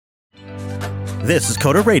This is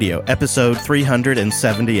Coder Radio, episode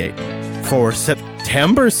 378 for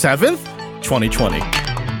September 7th, 2020.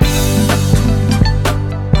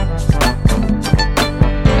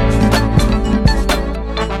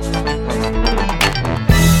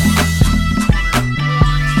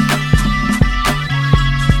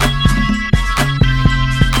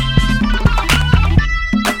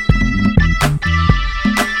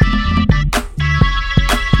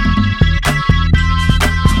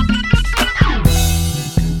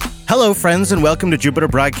 Hello, friends, and welcome to Jupiter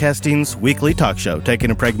Broadcasting's weekly talk show, taking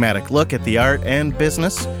a pragmatic look at the art and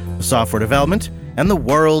business of software development and the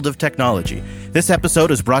world of technology. This episode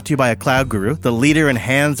is brought to you by a cloud guru, the leader in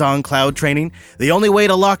hands-on cloud training. The only way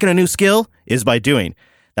to lock in a new skill is by doing.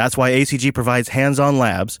 That's why ACG provides hands-on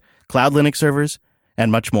labs, cloud Linux servers,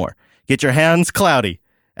 and much more. Get your hands cloudy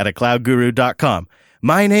at acloudguru.com.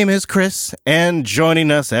 My name is Chris, and joining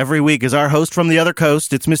us every week is our host from the other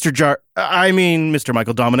coast. It's Mr.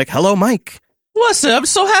 Michael Dominic. Hello, Mike. What's up? I'm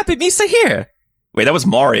so happy Misa here. Wait, that was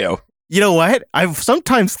Mario. You know what? I've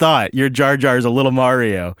sometimes thought your Jar Jar is a little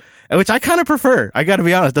Mario, which I kind of prefer. I got to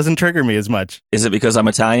be honest, doesn't trigger me as much. Is it because I'm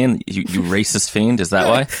Italian? You racist fiend? Is that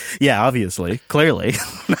why? Yeah, obviously. Clearly.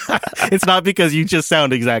 It's not because you just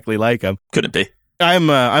sound exactly like him. Couldn't be.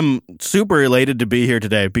 I'm super elated to be here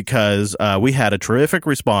today because we had a terrific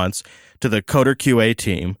response to the Coder QA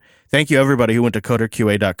team. Thank you, everybody who went to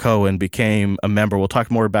coderqa.co and became a member. We'll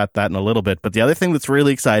talk more about that in a little bit. But the other thing that's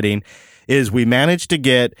really exciting is we managed to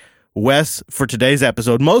get Wes for today's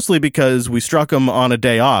episode, mostly because we struck him on a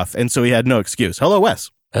day off, and so he had no excuse. Hello,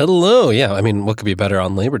 Wes. Hello. Yeah, I mean, what could be better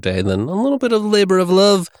on Labor Day than a little bit of labor of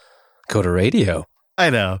love? Coder Radio.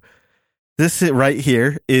 I know. This right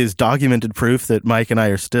here is documented proof that Mike and I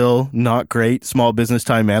are still not great small business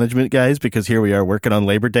time management guys, because here we are working on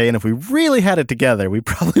Labor Day, and if we really had it together, we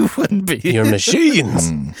probably wouldn't be. You're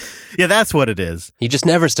machines. Yeah, that's what it is. You just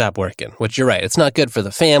never stop working, which you're right. It's not good for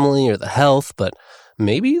the family or the health, but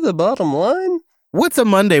maybe the bottom line? What's a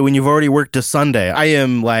Monday when you've already worked a Sunday? I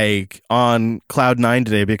am on cloud nine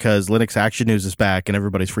today because Linux Action News is back and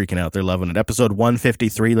everybody's freaking out. They're loving it. Episode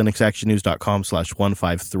 153,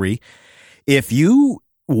 linuxactionnews.com/153. If you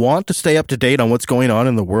want to stay up to date on what's going on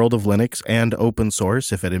in the world of Linux and open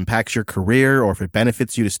source, if it impacts your career or if it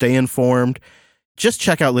benefits you to stay informed, just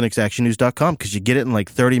check out linuxactionnews.com because you get it in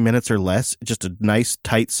 30 minutes or less. Just a nice,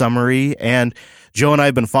 tight summary. And Joe and I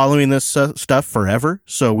have been following this stuff forever,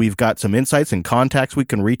 so we've got some insights and contacts we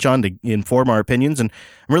can reach on to inform our opinions, and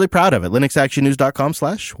I'm really proud of it.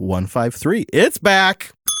 linuxactionnews.com/153. It's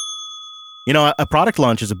back! You know, a product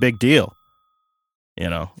launch is a big deal. You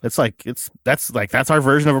know, that's our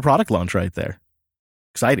version of a product launch right there.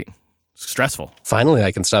 Exciting. Stressful. Finally,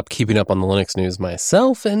 I can stop keeping up on the Linux news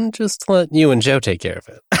myself and just let you and Joe take care of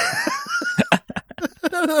it.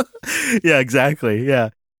 Yeah, exactly.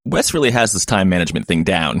 Yeah. Wes really has this time management thing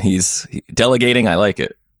down. He's delegating. I like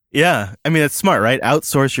it. Yeah. I mean, it's smart, right?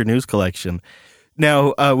 Outsource your news collection.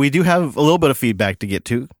 Now, we do have a little bit of feedback to get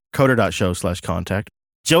to. Coder.show/contact.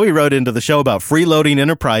 Joey wrote into the show about freeloading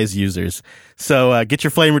enterprise users. So get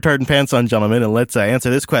your flame retardant pants on, gentlemen, and let's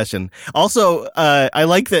answer this question. Also, I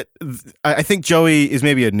like that. I think Joey is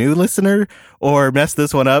maybe a new listener or messed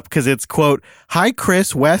this one up because it's, quote, "Hi,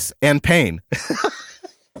 Chris, Wes, and Payne."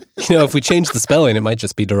 You know, if we change the spelling, it might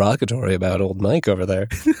just be derogatory about old Mike over there.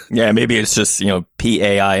 Yeah, maybe it's just,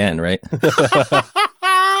 P-A-I-N, right?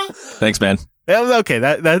 Thanks, man. Okay,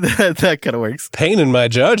 that kind of works. Pain in my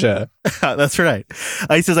Georgia. That's right.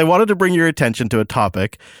 He says, I wanted to bring your attention to a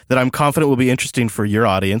topic that I'm confident will be interesting for your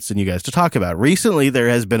audience and you guys to talk about. Recently, there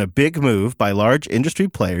has been a big move by large industry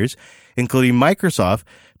players, including Microsoft,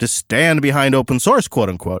 to stand behind open source, quote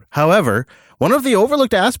unquote. However, one of the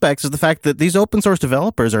overlooked aspects is the fact that these open source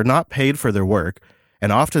developers are not paid for their work,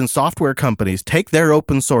 and often software companies take their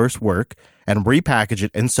open source work and repackage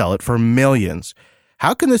it and sell it for millions.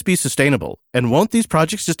 How can this be sustainable? And won't these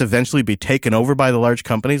projects just eventually be taken over by the large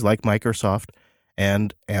companies like Microsoft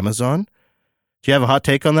and Amazon? Do you have a hot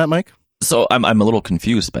take on that, Mike? So I'm a little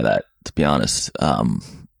confused by that, to be honest.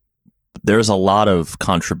 There's a lot of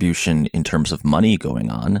contribution in terms of money going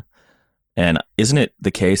on. And isn't it the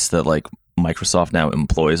case that Microsoft now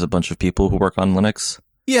employs a bunch of people who work on Linux?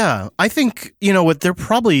 Yeah, I think, what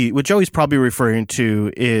Joey's probably referring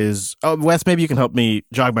to is, Wes, maybe you can help me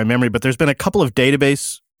jog my memory, but there's been a couple of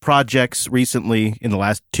database projects recently in the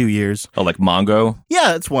last 2 years. Oh, like Mongo?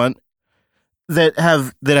 Yeah, it's one that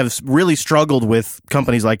have really struggled with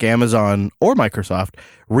companies like Amazon or Microsoft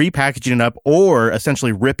repackaging it up or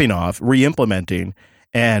essentially ripping off, re-implementing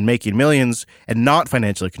and making millions and not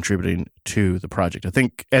financially contributing to the project. I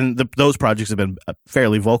think, and those projects have been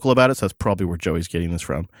fairly vocal about it, so that's probably where Joey's getting this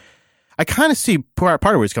from. I kind of see part of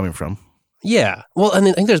where he's coming from. Yeah. Well, I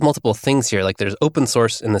think there's multiple things here. Like there's open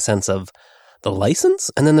source in the sense of the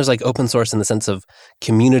license, and then there's like open source in the sense of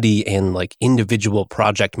community and like individual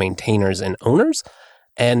project maintainers and owners.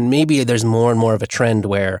 And maybe there's more and more of a trend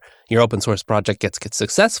where your open source project gets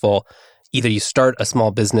successful. Either you start a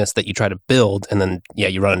small business that you try to build, and then,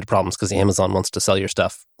 you run into problems because Amazon wants to sell your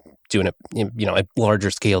stuff doing it, at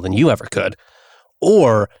larger scale than you ever could.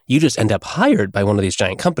 Or you just end up hired by one of these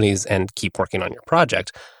giant companies and keep working on your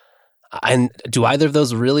project. And do either of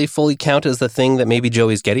those really fully count as the thing that maybe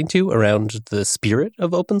Joey's getting to around the spirit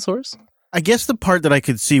of open source? I guess the part that I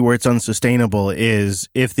could see where it's unsustainable is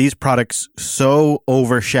if these products so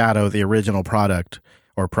overshadow the original product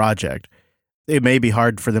or project, it may be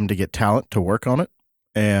hard for them to get talent to work on it.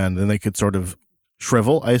 And then they could sort of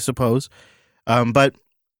shrivel, I suppose. But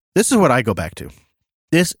this is what I go back to.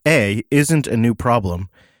 This, A, isn't a new problem.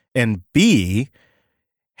 And B,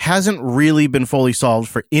 hasn't really been fully solved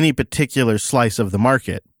for any particular slice of the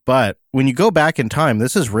market. But when you go back in time,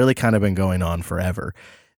 this has really kind of been going on forever.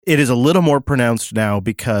 It is a little more pronounced now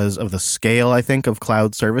because of the scale, I think, of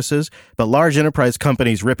cloud services. But large enterprise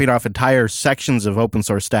companies ripping off entire sections of open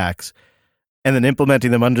source stacks and then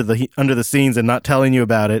implementing them under the scenes and not telling you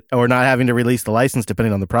about it, or not having to release the license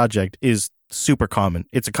depending on the project, is super common.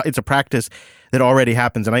 It's a practice that already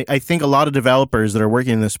happens. And I think a lot of developers that are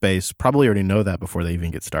working in this space probably already know that before they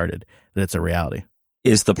even get started, that it's a reality.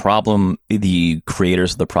 Is the problem the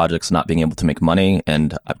creators of the projects not being able to make money?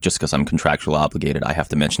 And just because I'm contractually obligated, I have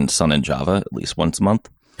to mention Sun and Java at least once a month.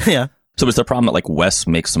 Yeah. So is the problem that like Wes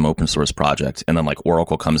makes some open source project and then like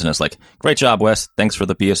Oracle comes in and is like, great job, Wes. Thanks for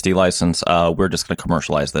the BSD license. We're just going to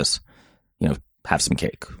commercialize this, have some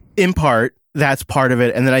cake. In part, that's part of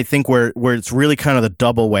it. And then I think where it's really kind of the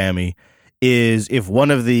double whammy is if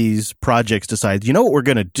one of these projects decides, what we're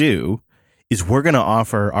going to do is we're going to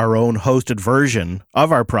offer our own hosted version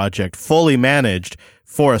of our project, fully managed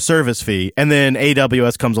for a service fee. And then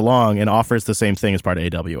AWS comes along and offers the same thing as part of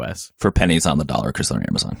AWS. For pennies on the dollar because they're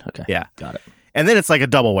Amazon. Okay. Yeah. Got it. And then it's like a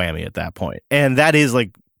double whammy at that point. And that is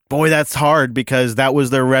like, boy, that's hard because that was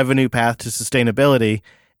their revenue path to sustainability.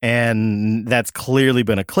 And that's clearly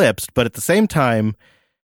been eclipsed. But at the same time,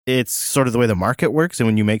 it's sort of the way the market works. And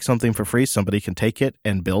when you make something for free, somebody can take it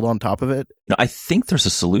and build on top of it. I think there's a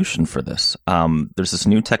solution for this. There's this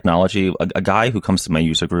new technology. A guy who comes to my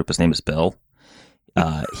user group, his name is Bill.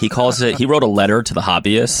 He calls it, he wrote a letter to the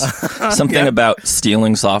hobbyists, something about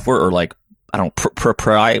stealing software or like, I don't know,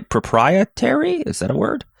 proprietary? Is that a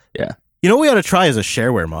word? Yeah. What we ought to try is a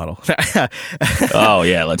shareware model. Oh,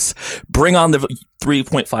 yeah. Let's bring on the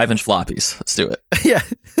 3.5-inch floppies. Let's do it. Yeah.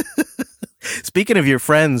 Speaking of your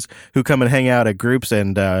friends who come and hang out at groups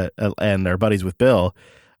and are buddies with Bill,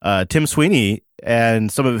 Tim Sweeney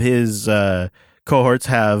and some of his cohorts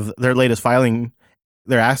have their latest filing.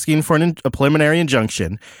 They're asking for a preliminary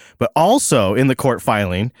injunction, but also in the court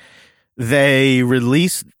filing, they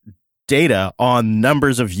release data on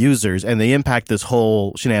numbers of users and the impact this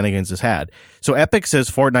whole shenanigans has had. So Epic says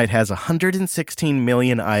Fortnite has 116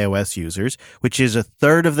 million iOS users, which is a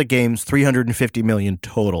third of the game's 350 million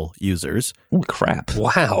total users. Oh, crap.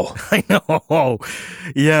 Wow. I know.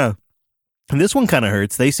 Yeah. And this one kind of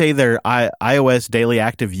hurts. They say their iOS daily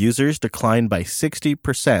active users declined by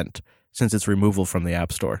 60% since its removal from the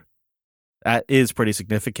App Store. That is pretty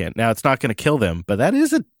significant. Now, it's not going to kill them, but that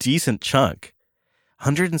is a decent chunk.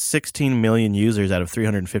 116 million users out of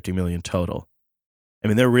 350 million total. I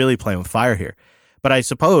mean, they're really playing with fire here. But I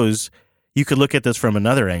suppose you could look at this from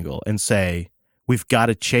another angle and say, we've got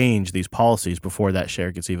to change these policies before that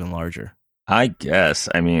share gets even larger. I guess.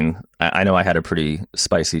 I mean, I know I had a pretty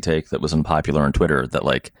spicy take that was unpopular on Twitter that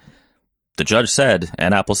like the judge said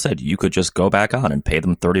and Apple said you could just go back on and pay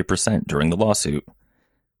them 30% during the lawsuit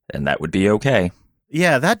and that would be okay.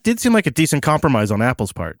 Yeah, that did seem like a decent compromise on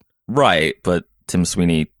Apple's part. Right, but Tim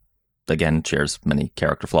Sweeney, again, shares many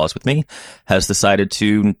character flaws with me, has decided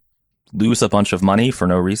to lose a bunch of money for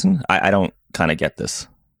no reason. I don't kind of get this.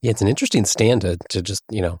 Yeah, it's an interesting stand to just,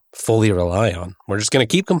 fully rely on. We're just going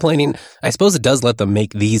to keep complaining. I suppose it does let them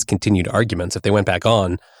make these continued arguments. If they went back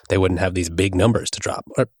on, they wouldn't have these big numbers to drop.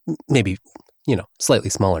 Or maybe, slightly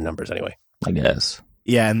smaller numbers anyway. I guess.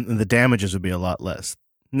 Yeah, and the damages would be a lot less.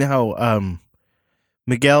 Now,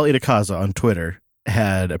 Miguel Iracaza on Twitter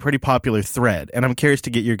had a pretty popular thread, and I'm curious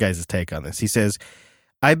to get your guys' take on this. He says,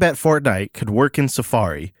 I bet Fortnite could work in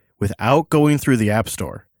Safari without going through the App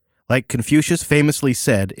Store. Like Confucius famously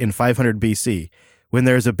said in 500 BC, when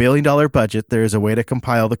there's $1 billion budget, there is a way to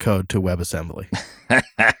compile the code to WebAssembly.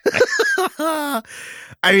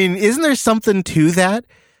 I mean, isn't there something to that?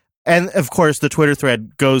 And of course, the Twitter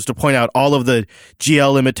thread goes to point out all of the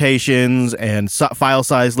GL limitations and file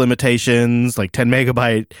size limitations, like 10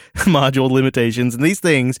 megabyte module limitations and these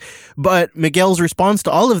things. But Miguel's response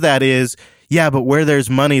to all of that is, yeah, but where there's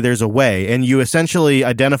money, there's a way. And you essentially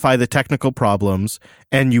identify the technical problems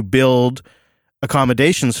and you build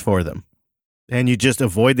accommodations for them. And you just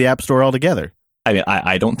avoid the App Store altogether. I mean,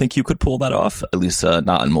 I don't think you could pull that off, at least not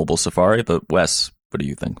on mobile Safari. But Wes, what do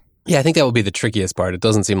you think? Yeah, I think that would be the trickiest part. It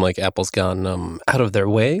doesn't seem like Apple's gone out of their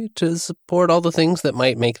way to support all the things that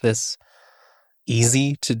might make this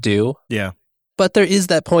easy to do. Yeah. But there is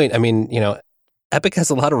that point. I mean, Epic has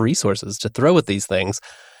a lot of resources to throw at these things.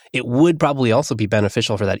 It would probably also be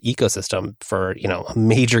beneficial for that ecosystem for, a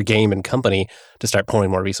major game and company to start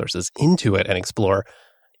pouring more resources into it and explore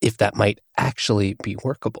if that might actually be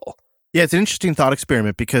workable. Yeah, it's an interesting thought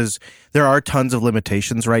experiment because there are tons of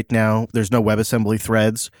limitations right now. There's no WebAssembly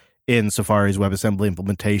threads in Safari's WebAssembly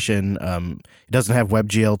implementation. It doesn't have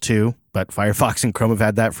WebGL2, but Firefox and Chrome have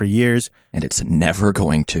had that for years. And it's never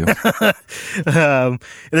going to.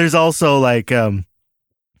 There's also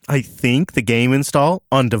I think the game install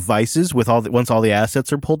on devices with once all the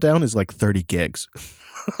assets are pulled down is like 30 gigs.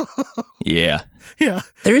 Yeah. Yeah.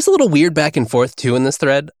 There is a little weird back and forth, too, in this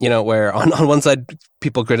thread, where on one side,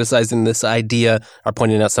 people criticizing this idea are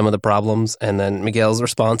pointing out some of the problems. And then Miguel's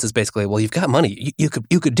response is basically, well, you've got money. You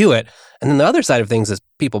could do it. And then the other side of things is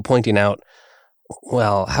people pointing out,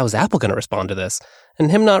 well, how's Apple going to respond to this?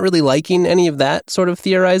 And him not really liking any of that sort of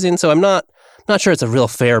theorizing. So I'm not sure it's a real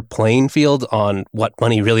fair playing field on what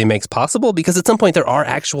money really makes possible, because at some point there are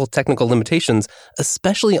actual technical limitations,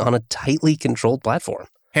 especially on a tightly controlled platform.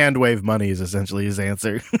 Handwave money is essentially his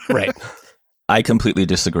answer. Right. I completely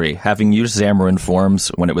disagree. Having used Xamarin Forms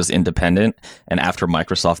when it was independent and after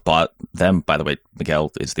Microsoft bought them, by the way, Miguel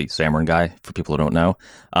is the Xamarin guy, for people who don't know.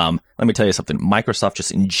 Let me tell you something. Microsoft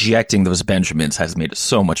just injecting those Benjamins has made it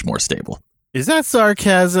so much more stable. Is that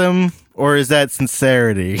sarcasm or is that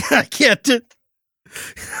sincerity? I can't.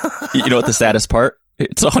 You know what the saddest part?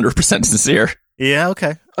 It's 100% sincere. Yeah,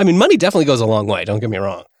 okay. I mean, money definitely goes a long way. Don't get me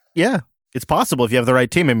wrong. Yeah, it's possible if you have the right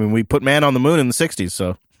team. I mean, we put man on the moon in the 60s,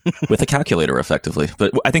 so. With a calculator, effectively.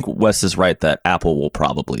 But I think Wes is right that Apple will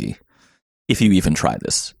probably, if you even try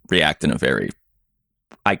this, react in a very...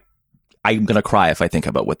 I'm going to cry if I think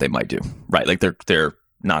about what they might do. Right? Like, they're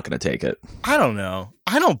not going to take it. I don't know.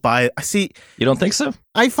 I don't buy it. See, you don't think so?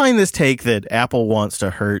 I find this take that Apple wants to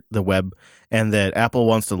hurt the web and that Apple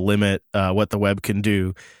wants to limit what the web can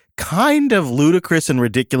do kind of ludicrous and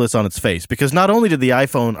ridiculous on its face, because not only did the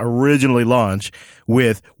iPhone originally launch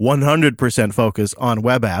with 100% focus on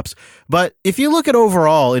web apps, but if you look at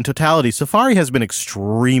overall in totality, Safari has been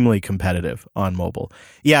extremely competitive on mobile.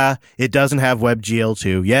 Yeah, it doesn't have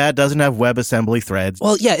WebGL2. Yeah, it doesn't have WebAssembly threads.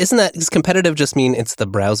 Well, yeah, does competitive just mean it's the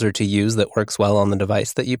browser to use that works well on the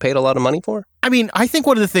device that you paid a lot of money for? I mean, I think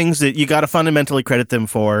one of the things that you got to fundamentally credit them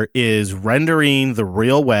for is rendering the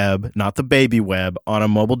real web, not the baby web, on a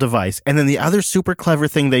mobile device. And then the other super clever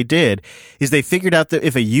thing they did is they figured out that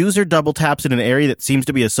if a user double taps in an area that seems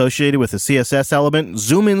to be associated with a CSS element,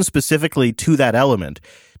 zoom in specifically to that element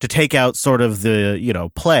to take out sort of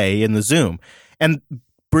the, play in the zoom. And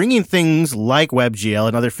bringing things like WebGL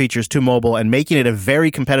and other features to mobile and making it a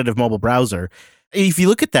very competitive mobile browser. If you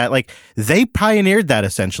look at that, they pioneered that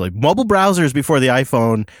essentially. Mobile browsers before the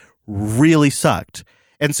iPhone really sucked.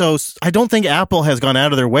 And so I don't think Apple has gone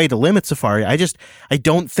out of their way to limit Safari. I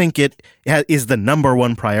don't think it is the number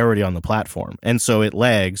one priority on the platform. And so it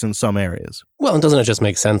lags in some areas. Well, and doesn't it just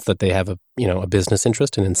make sense that they have a business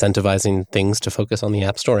interest in incentivizing things to focus on the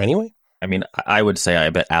App Store anyway? I mean, I would say I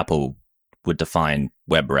bet Apple would define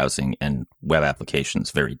web browsing and web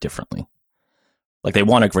applications very differently. They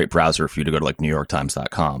want a great browser for you to go to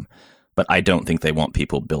NewYorkTimes.com, but I don't think they want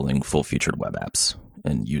people building full-featured web apps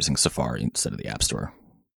and using Safari instead of the App Store.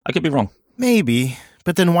 I could be wrong. Maybe,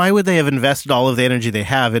 but then why would they have invested all of the energy they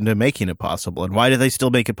have into making it possible? And why do they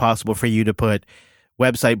still make it possible for you to put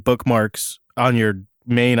website bookmarks on your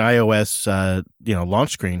main iOS,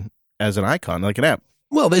 launch screen as an icon, like an app?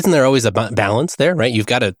 Well, isn't there always a balance there, right? You've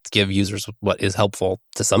got to give users what is helpful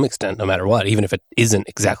to some extent, no matter what, even if it isn't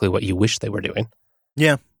exactly what you wish they were doing.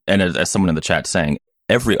 Yeah. And as someone in the chat saying,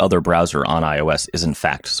 every other browser on iOS is in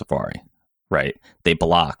fact Safari, right? They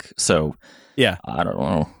block. So yeah, I don't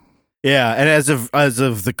know. Yeah, and as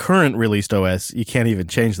of the current released OS, you can't even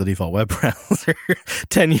change the default web browser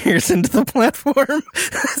 10 years into the platform.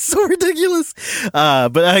 It's so ridiculous.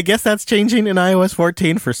 But I guess that's changing in iOS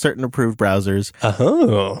 14 for certain approved browsers.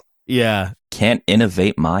 Oh. Yeah. Can't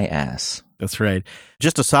innovate my ass. That's right.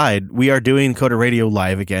 Just aside, we are doing Coder Radio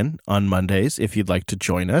live again on Mondays if you'd like to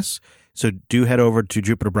join us. So do head over to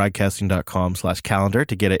jupiterbroadcasting.com/calendar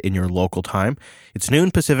to get it in your local time. It's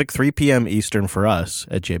noon Pacific, 3 p.m. Eastern for us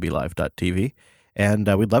at jblive.tv.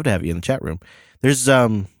 And we'd love to have you in the chat room. There's,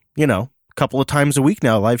 a couple of times a week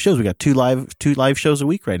now, live shows. We got two live shows a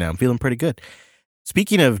week right now. I'm feeling pretty good.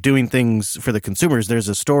 Speaking of doing things for the consumers, there's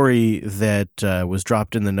a story that was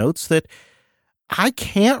dropped in the notes that I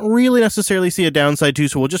can't really necessarily see a downside to,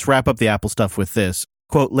 so we'll just wrap up the Apple stuff with this.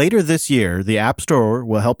 Quote, later this year, the App Store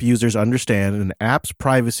will help users understand an app's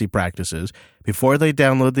privacy practices before they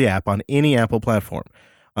download the app on any Apple platform.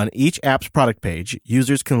 On each app's product page,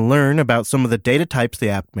 users can learn about some of the data types the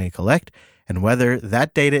app may collect and whether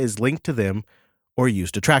that data is linked to them or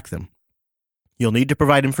used to track them. You'll need to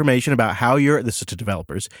provide information about how this is to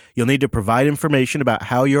developers, you'll need to provide information about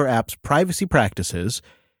how your app's privacy practices,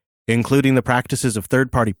 including the practices of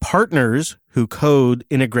third-party partners who code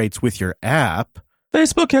integrates with your app,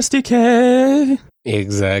 Facebook SDK.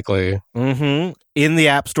 Exactly. In the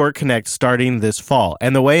App Store Connect starting this fall.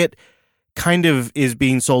 And the way it kind of is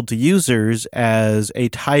being sold to users as a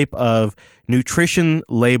type of nutrition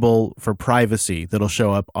label for privacy that'll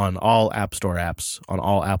show up on all App Store apps, on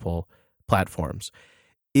all Apple platforms.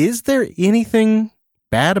 Is there anything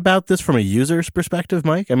bad about this from a user's perspective,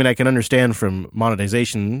 Mike? I mean, I can understand from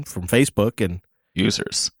monetization from Facebook and...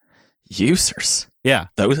 Users. Yeah.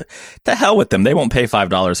 The hell with them. They won't pay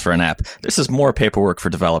 $5 for an app. This is more paperwork for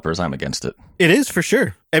developers. I'm against it. It is for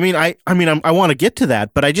sure. I want to get to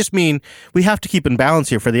that, but I just mean we have to keep in balance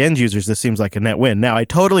here. For the end users, this seems like a net win. Now, I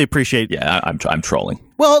totally appreciate... Yeah, I'm trolling.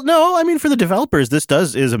 Well, no, I mean, for the developers, this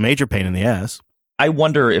is a major pain in the ass. I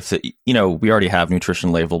wonder if, we already have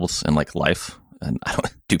nutrition labels in like Life, and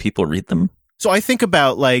do people read them? So I think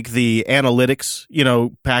about like the analytics,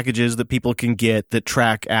 packages that people can get that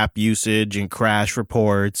track app usage and crash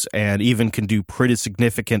reports and even can do pretty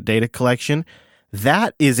significant data collection.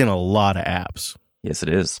 That is in a lot of apps. Yes, it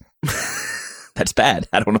is. That's bad.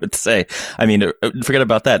 I don't know what to say. I mean, forget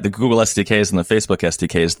about that. The Google SDKs and the Facebook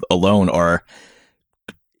SDKs alone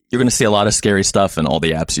you're going to see a lot of scary stuff in all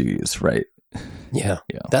the apps you use, right? Yeah.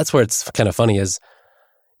 That's where it's kind of funny is,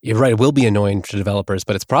 you're right, it will be annoying to developers,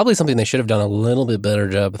 but it's probably something they should have done a little bit better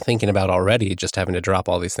job thinking about already, just having to drop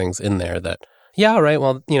all these things in there that, yeah, all right,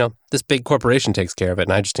 well, this big corporation takes care of it,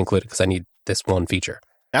 and I just include it because I need this one feature.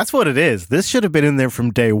 That's what it is. This should have been in there from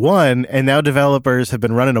day one, and now developers have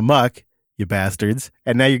been running amok, you bastards,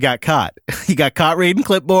 and now you got caught. You got caught reading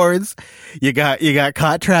clipboards. You got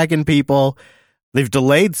caught tracking people. They've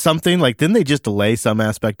delayed something. Like, didn't they just delay some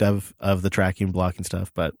aspect of the tracking, blocking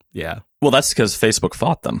stuff? But yeah. Well, that's because Facebook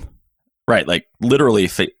fought them. Right. Like, literally,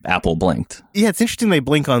 Apple blinked. Yeah, it's interesting they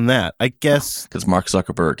blink on that. I guess. Because Mark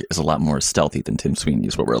Zuckerberg is a lot more stealthy than Tim Sweeney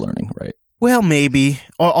is what we're learning, right? Well, maybe.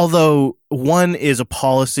 Although one is a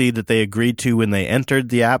policy that they agreed to when they entered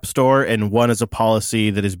the App Store, and one is a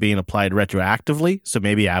policy that is being applied retroactively. So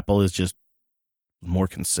maybe Apple is just more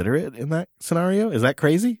considerate in that scenario. Is that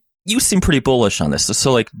crazy? You seem pretty bullish on this.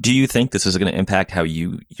 So, like, do you think this is going to impact how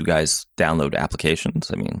you guys download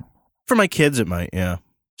applications? I mean, for my kids, it might. Yeah.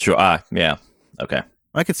 Sure. Yeah. Okay.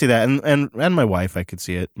 I could see that, and my wife, I could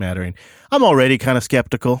see it mattering. I'm already kind of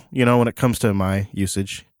skeptical, when it comes to my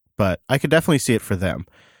usage, but I could definitely see it for them.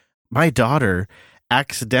 My daughter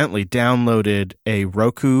accidentally downloaded a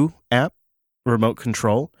Roku app, remote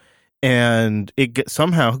control, and it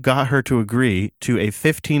somehow got her to agree to a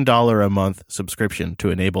 $15 a month subscription to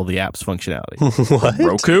enable the app's functionality. What?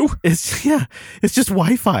 Roku? It's just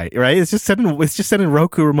Wi-Fi, right? It's just sending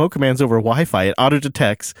Roku remote commands over Wi-Fi. It auto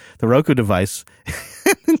detects the Roku device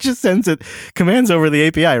and just sends it commands over the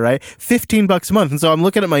API, right? $15 a month. And so I'm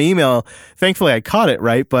looking at my email. Thankfully, I caught it,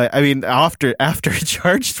 right? But I mean, after it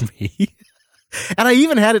charged me, and I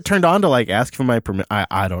even had it turned on to like ask for my permission.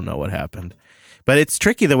 I don't know what happened. But it's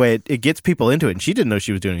tricky the way it gets people into it, and she didn't know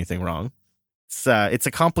she was doing anything wrong. It's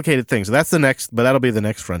a complicated thing. So that'll be the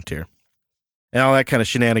next frontier. And all that kind of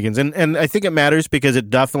shenanigans. And I think it matters because it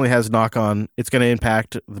definitely has knock-on. It's going to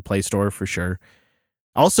impact the Play Store for sure.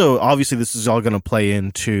 Also, obviously, this is all going to play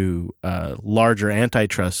into larger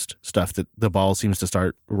antitrust stuff that the ball seems to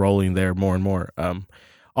start rolling there more and more.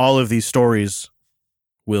 All of these stories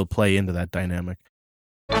will play into that dynamic.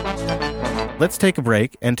 Let's take a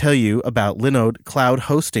break and tell you about Linode Cloud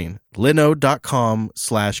Hosting,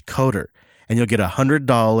 linode.com/coder, and you'll get a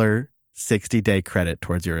 $100 60-day credit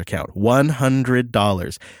towards your account.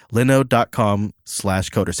 $100.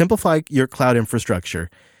 Linode.com/coder. Simplify your cloud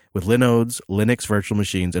infrastructure with Linode's Linux virtual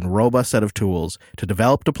machines and robust set of tools to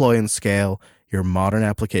develop, deploy, and scale your modern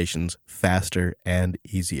applications faster and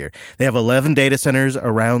easier. They have 11 data centers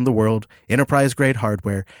around the world, enterprise-grade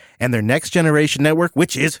hardware, and their next-generation network,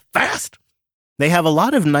 which is fast. They have a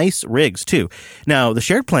lot of nice rigs too. Now, the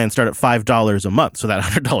shared plans start at $5 a month, so that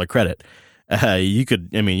 $100 credit, you could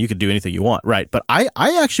do anything you want, right? But I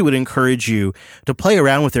actually would encourage you to play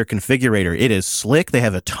around with their configurator. It is slick. They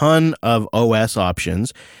have a ton of OS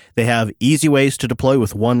options. They have easy ways to deploy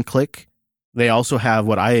with one click. They also have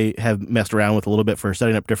what I have messed around with a little bit for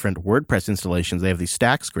setting up different WordPress installations. They have these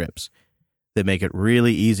stack scripts that make it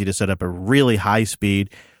really easy to set up a really high speed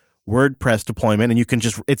WordPress deployment. And you can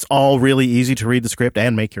it's all really easy to read the script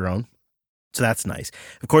and make your own. So that's nice.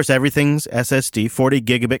 Of course, everything's SSD, 40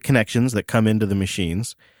 gigabit connections that come into the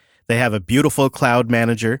machines. They have a beautiful cloud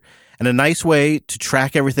manager and a nice way to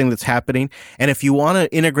track everything that's happening. And if you want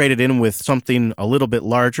to integrate it in with something a little bit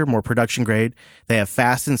larger, more production grade, they have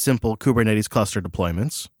fast and simple Kubernetes cluster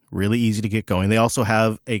deployments, really easy to get going. They also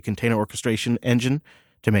have a container orchestration engine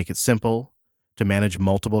to make it simple to manage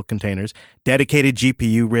multiple containers, dedicated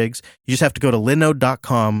GPU rigs. You just have to go to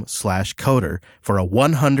linode.com/coder for a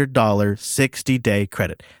 $100 60-day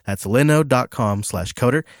credit. That's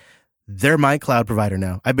linode.com/coder. They're my cloud provider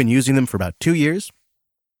now. I've been using them for about 2 years,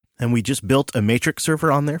 and we just built a Matrix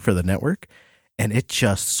server on there for the network, and it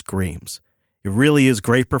just screams. It really is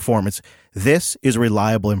great performance. This is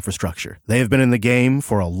reliable infrastructure. They have been in the game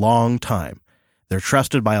for a long time. They're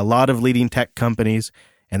trusted by a lot of leading tech companies,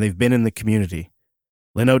 and they've been in the community.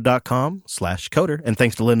 Linode.com/coder. And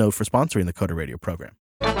thanks to Linode for sponsoring the Coder Radio program.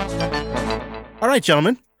 All right,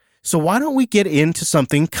 gentlemen. So why don't we get into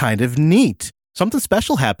something kind of neat? Something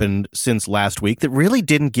special happened since last week that really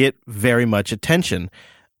didn't get very much attention.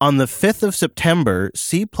 On the 5th of September,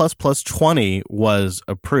 C++20 was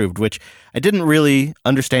approved, which I didn't really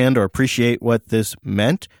understand or appreciate what this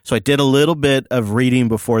meant. So I did a little bit of reading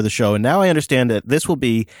before the show, and now I understand that this will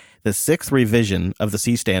be the 6th revision of the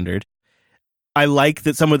C standard. I like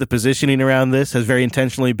that some of the positioning around this has very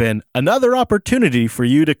intentionally been another opportunity for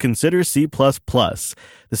you to consider C++. The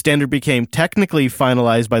standard became technically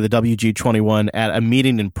finalized by the WG21 at a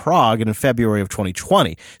meeting in Prague in February of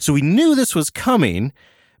 2020. So we knew this was coming,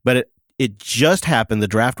 but it just happened. The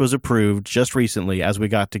draft was approved just recently as we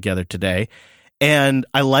got together today. And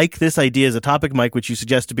I like this idea as a topic, Mike, which you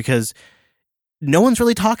suggested, because no one's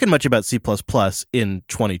really talking much about C++ in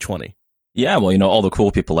 2020. Yeah, well, all the cool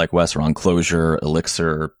people like Wes are on Clojure,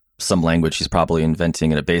 Elixir, some language he's probably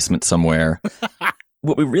inventing in a basement somewhere.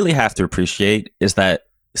 What we really have to appreciate is that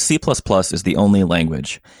C++ is the only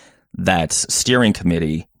language that's steering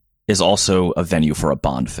committee is also a venue for a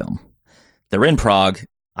Bond film. They're in Prague.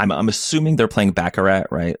 I'm assuming they're playing Baccarat,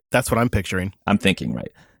 right? That's what I'm picturing. I'm thinking,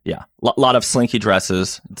 right? Yeah. Lot of slinky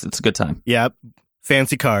dresses. It's a good time. Yeah.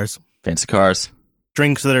 Fancy cars. Fancy cars.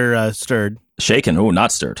 Drinks that are stirred. Shaken. Oh,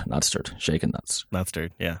 not stirred. Not stirred. Shaken, not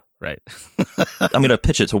stirred. Yeah, right. I'm going to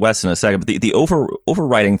pitch it to Wes in a second. But the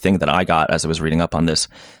overriding thing that I got as I was reading up on this,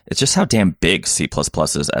 it's just how damn big C++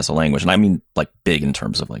 is as a language. And I mean, like, big in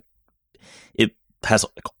terms of, like, it has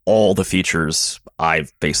like all the features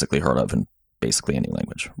I've basically heard of in basically any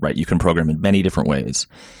language, right? You can program in many different ways.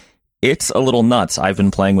 It's a little nuts. I've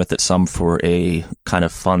been playing with it some for a kind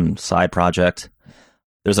of fun side project.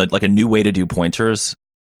 There's a new way to do pointers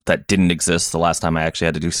that didn't exist the last time I actually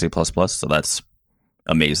had to do C++, so that's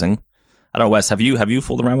amazing. I don't know, Wes, have you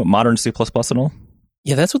fooled around with modern C++ at all?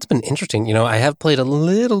 Yeah, that's what's been interesting. I have played a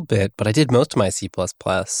little bit, but I did most of my C++,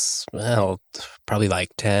 probably like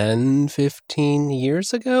 10, 15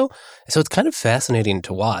 years ago. So it's kind of fascinating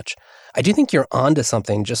to watch. I do think you're onto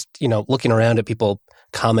something, just, looking around at people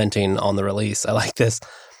commenting on the release. I like this.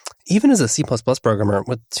 Even as a C++ programmer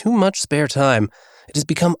with too much spare time, it has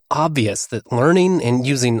become obvious that learning and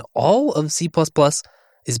using all of C++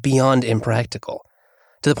 is beyond impractical,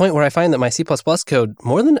 to the point where I find that my C++ code,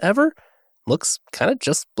 more than ever, looks kind of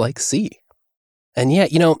just like C. And yeah,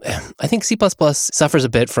 I think C++ suffers a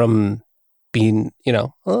bit from being, a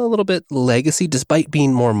little bit legacy despite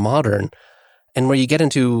being more modern. And where you get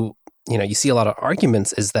into, you see a lot of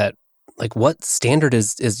arguments is that, like, what standard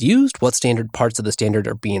is used, what standard parts of the standard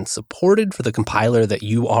are being supported for the compiler that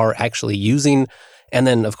you are actually using. And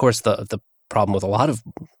then, of course, the problem with a lot of,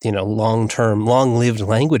 long-term, long-lived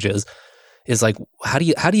languages is, like, how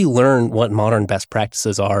do you learn what modern best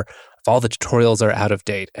practices are if all the tutorials are out of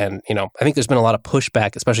date? And, I think there's been a lot of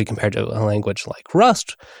pushback, especially compared to a language like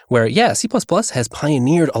Rust, where, yeah, C++ has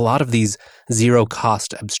pioneered a lot of these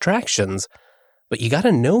zero-cost abstractions, but you got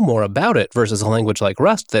to know more about it versus a language like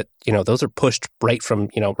Rust that, those are pushed right from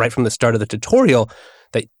the start of the tutorial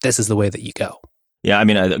that this is the way that you go. Yeah, I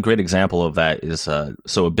mean, a great example of that is,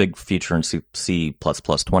 so a big feature in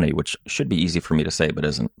C++20, which should be easy for me to say, but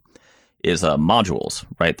isn't, is modules,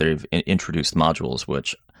 right? They've introduced modules,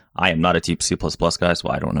 which I am not a deep C++ guy, so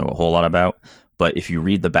I don't know a whole lot about. But if you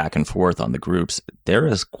read the back and forth on the groups, there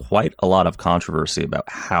is quite a lot of controversy about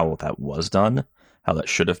how that was done, how that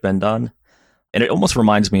should have been done. And it almost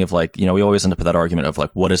reminds me of like, we always end up with that argument of like,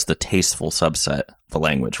 what is the tasteful subset of a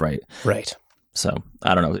language, right? Right. So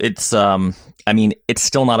I don't know. It's, it's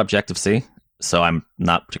still not Objective-C, so I'm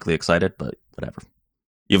not particularly excited, but whatever.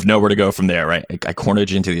 You have nowhere to go from there, right? I cornered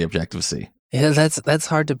you into the Objective-C. Yeah, that's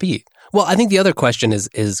hard to beat. Well, I think the other question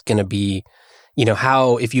is going to be,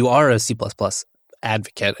 how, if you are a C++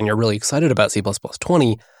 advocate and you're really excited about C++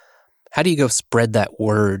 20, how do you go spread that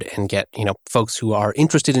word and get, folks who are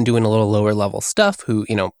interested in doing a little lower level stuff, who,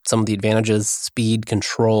 some of the advantages, speed,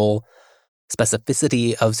 control,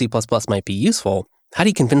 specificity of C++ might be useful. How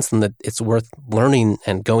do you convince them that it's worth learning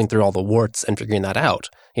and going through all the warts and figuring that out?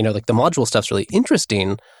 Like the module stuff's really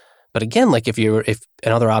interesting, but again, like if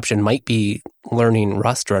another option might be learning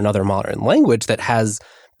Rust or another modern language that has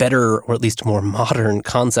better or at least more modern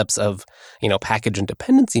concepts of, package and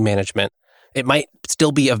dependency management, it might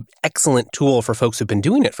still be an excellent tool for folks who've been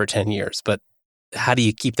doing it for 10 years, but how do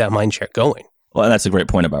you keep that mind share going? Well, and that's a great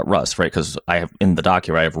point about Rust, right? Because I have in the doc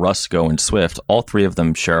here, I have Rust, Go, and Swift. All three of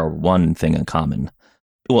them share one thing in common.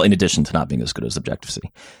 Well, in addition to not being as good as Objective-C,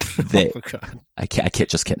 I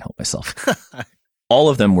can't help myself. All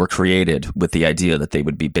of them were created with the idea that they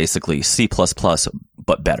would be basically C++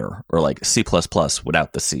 but better, or like C++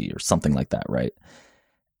 without the C, or something like that, right?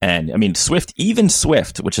 And I mean, Swift,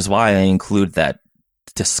 which is why I include that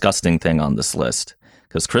disgusting thing on this list.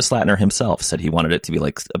 Because Chris Latner himself said he wanted it to be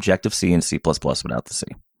like Objective-C and C++ without the C.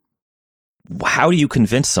 How do you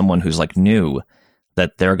convince someone who's like new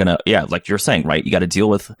that they're going to, like you're saying, right? You got to deal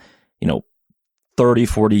with, 30,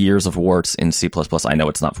 40 years of warts in C++. I know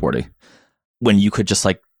it's not 40. When you could just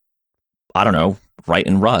like, I don't know, write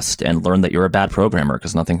in Rust and learn that you're a bad programmer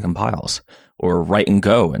because nothing compiles. Or write in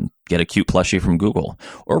Go and get a cute plushie from Google.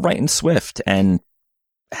 Or write in Swift and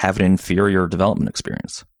have an inferior development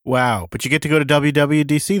experience. Wow. But you get to go to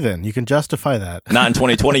WWDC then. You can justify that. Not in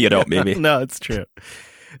 2020, you don't, maybe. No, it's true.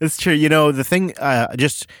 It's true. The thing,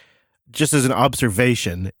 just as an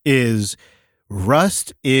observation, is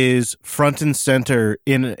Rust is front and center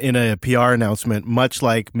in a PR announcement, much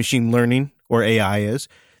like machine learning or AI is.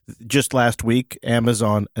 Just last week,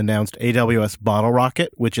 Amazon announced AWS BottleRocket,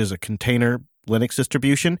 which is a container Linux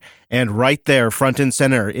distribution, and right there, front and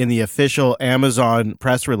center in the official Amazon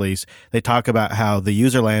press release, they talk about how the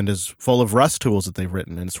userland is full of Rust tools that they've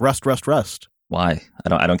written, and it's Rust. Why?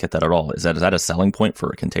 I don't get that at all. Is that a selling point for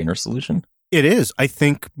a container solution? It is, I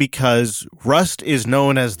think, because Rust is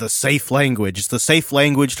known as the safe language. It's the safe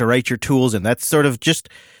language to write your tools in. That's sort of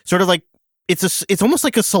like it's almost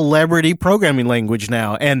like a celebrity programming language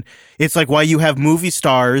now. And it's like why you have movie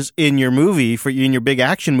stars in your movie, in your big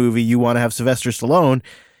action movie, you want to have Sylvester Stallone.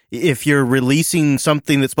 If you're releasing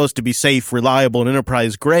something that's supposed to be safe, reliable, and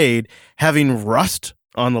enterprise grade, having Rust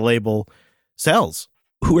on the label sells.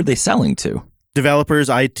 Who are they selling to? Developers,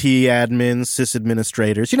 IT admins,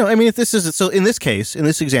 sysadministrators. If this is so, in this case, in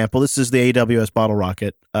this example, this is the AWS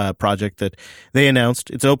BottleRocket project that they announced.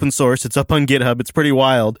 It's open source. It's up on GitHub. It's pretty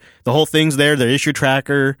wild. The whole thing's there. Their issue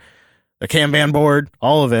tracker, the Kanban board,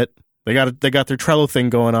 all of it. They got their Trello thing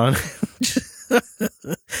going on,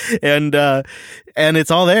 and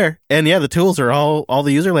it's all there. And yeah, the tools are all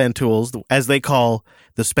the userland tools, as they call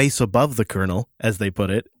the space above the kernel, as they put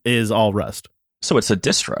it, is all Rust. So it's a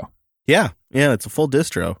distro. Yeah, it's a full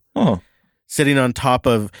distro. Oh. Sitting on top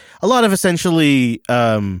of a lot of essentially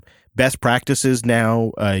best practices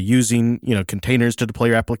now, using containers to deploy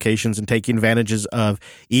your applications and taking advantages of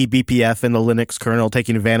eBPF in the Linux kernel,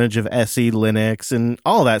 taking advantage of SE Linux and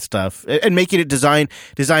all that stuff, and making it designed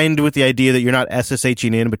with the idea that you're not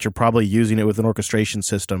SSHing in, but you're probably using it with an orchestration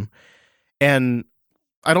system. And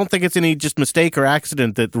I don't think it's any just mistake or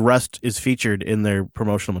accident that Rust is featured in their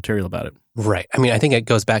promotional material about it. Right. I mean, I think it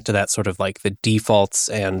goes back to that sort of like the defaults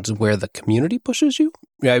and where the community pushes you.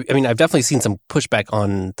 I mean, I've definitely seen some pushback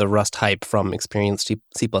on the Rust hype from experienced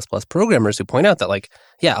C++ programmers who point out that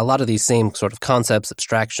a lot of these same sort of concepts,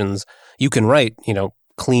 abstractions, you can write,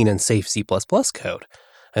 clean and safe C++ code.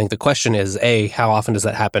 I think the question is, A, how often does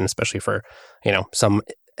that happen, especially for, some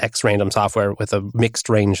X-random software with a mixed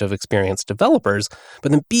range of experienced developers?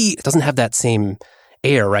 But then B, it doesn't have that same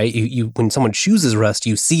air, right? You when someone chooses Rust,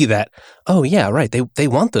 you see that, oh yeah, right, they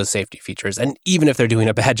want those safety features. And even if they're doing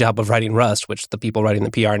a bad job of writing Rust, which the people writing the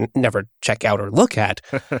PR never check out or look at,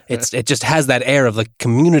 it just has that air of the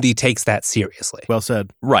community takes that seriously. Well said.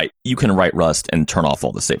 Right. You can write Rust and turn off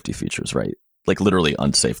all the safety features, right? Like literally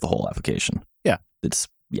unsafe the whole application. Yeah.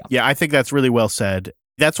 Yeah, I think that's really well said.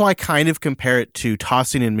 That's why I kind of compare it to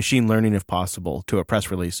tossing in machine learning, if possible, to a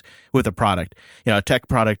press release with a product, a tech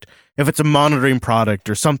product. If it's a monitoring product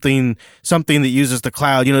or something that uses the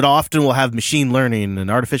cloud, it often will have machine learning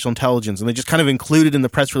and artificial intelligence, and they just kind of include it in the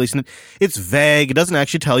press release. And it's vague. It doesn't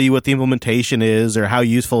actually tell you what the implementation is or how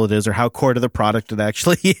useful it is or how core to the product it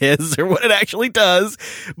actually is or what it actually does.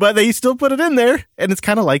 But they still put it in there, and it's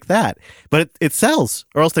kind of like that. But it sells,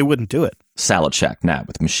 or else they wouldn't do it. Salad Shack now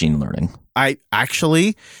with machine learning. I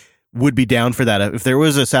actually would be down for that. If there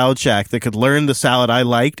was a salad shack that could learn the salad I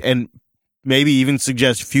liked and maybe even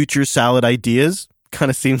suggest future salad ideas, kind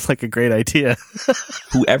of seems like a great idea.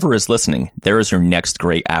 Whoever is listening, there is your next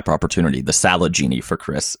great app opportunity, the Salad Genie for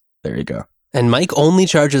Chris. There you go. And Mike only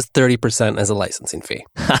charges 30% as a licensing fee.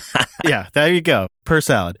 Yeah, there you go. Per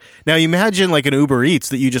salad. Now, you imagine like an Uber Eats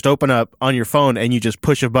that you just open up on your phone and you just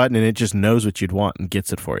push a button and it just knows what you'd want and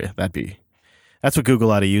gets it for you. That's what Google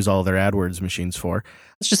ought to use all their AdWords machines for.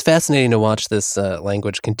 It's just fascinating to watch this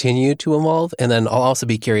language continue to evolve. And then I'll also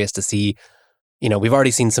be curious to see, we've already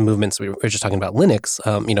seen some movements. We were just talking about Linux,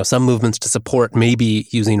 some movements to support maybe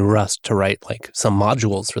using Rust to write like some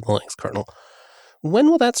modules for the Linux kernel. When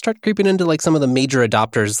will that start creeping into like some of the major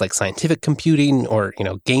adopters like scientific computing or,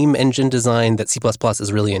 game engine design that C++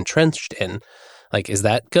 is really entrenched in? Like, is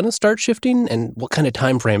that going to start shifting? And what kind of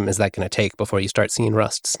time frame is that going to take before you start seeing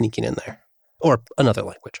Rust sneaking in there? Or another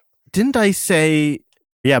language. Didn't I say,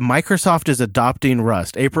 Microsoft is adopting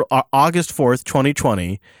Rust. August 4th,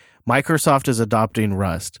 2020, Microsoft is adopting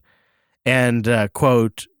Rust. And,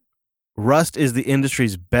 quote, Rust is the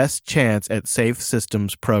industry's best chance at safe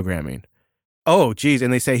systems programming. Oh, geez.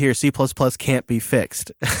 And they say here, C++ can't be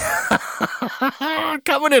fixed.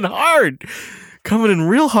 Coming in hard. Coming in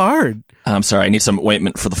real hard. I'm sorry. I need some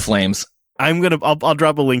ointment for the flames. I'll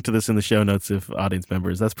drop a link to this in the show notes if audience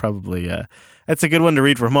members. That's probably, that's a good one to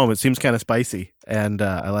read from home. It seems kind of spicy and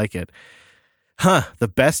I like it.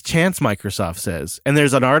 The best chance, Microsoft says. And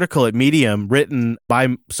there's an article at Medium written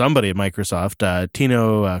by somebody at Microsoft,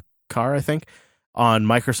 Tino Carr, I think, on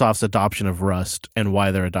Microsoft's adoption of Rust and why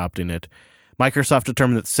they're adopting it. Microsoft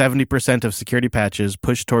determined that 70% of security patches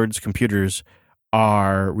pushed towards computers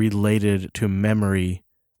are related to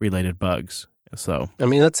memory-related bugs. So, I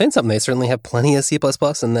mean, that's saying something. They certainly have plenty of C++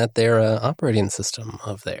 in that their operating system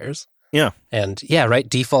of theirs. Yeah. And right,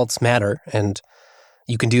 defaults matter. And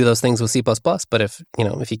you can do those things with C++, but if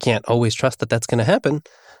you can't always trust that that's going to happen,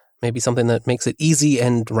 maybe something that makes it easy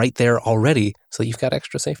and right there already so that you've got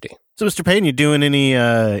extra safety. So, Mr. Payne, you doing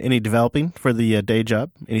any developing for the day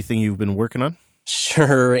job? Anything you've been working on?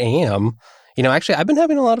 Sure am. Actually, I've been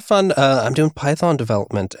having a lot of fun. I'm doing Python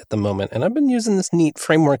development at the moment, and I've been using this neat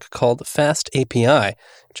framework called Fast API,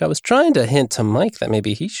 which I was trying to hint to Mike that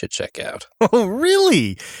maybe he should check out. Oh,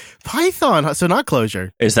 really? Python, so not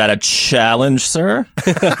Clojure. Is that a challenge, sir?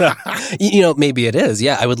 Maybe it is.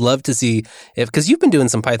 Yeah, I would love to see because you've been doing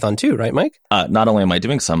some Python too, right, Mike? Not only am I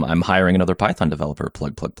doing some, I'm hiring another Python developer.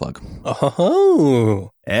 Plug.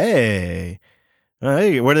 Oh. Hey,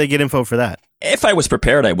 where do they get info for that? If I was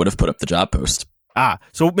prepared, I would have put up the job post.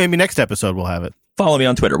 So maybe next episode we'll have it. Follow me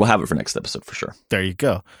on Twitter. We'll have it for next episode for sure. There you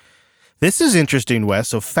go. This is interesting, Wes.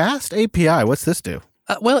 So Fast API, what's this do?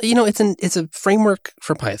 It's a framework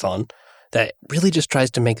for Python that really just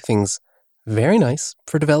tries to make things very nice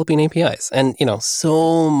for developing APIs. And,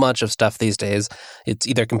 so much of stuff these days, it's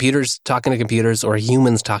either computers talking to computers or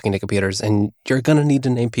humans talking to computers, and you're going to need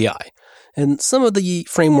an API. And some of the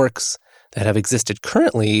frameworks that have existed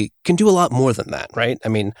currently can do a lot more than that, right? I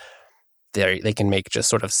mean, they can make just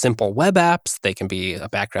sort of simple web apps. They can be a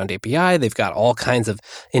background API. They've got all kinds of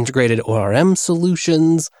integrated ORM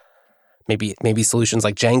solutions. Maybe solutions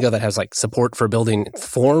like Django that has like support for building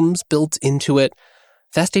forms built into it.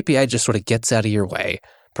 Fast API just sort of gets out of your way,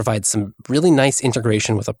 provides some really nice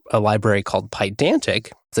integration with a library called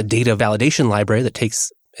Pydantic. It's a data validation library that takes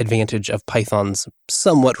advantage of Python's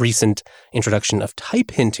somewhat recent introduction of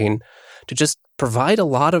type hinting to just provide a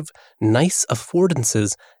lot of nice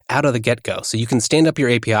affordances out of the get-go. So you can stand up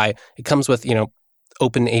your API. It comes with,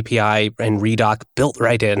 Open API and Redoc built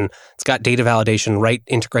right in. It's got data validation right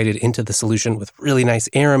integrated into the solution with really nice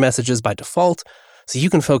error messages by default. So you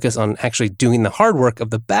can focus on actually doing the hard work of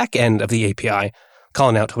the back end of the API,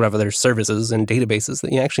 calling out to whatever their services and databases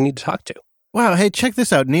that you actually need to talk to. Wow. Hey, check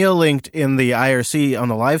this out. Neil linked in the IRC on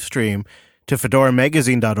the live stream to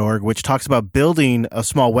fedoramagazine.org, which talks about building a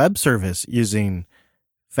small web service using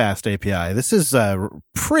Fast API. This is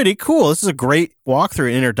pretty cool. This is a great walkthrough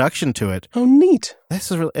and introduction to it. Oh, neat.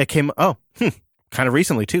 It came kind of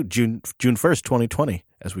recently too, June 1st, 2020,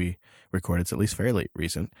 as we record. It's at least fairly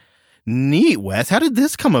recent. Neat, Wes. How did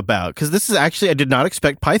this come about? Because this is actually, I did not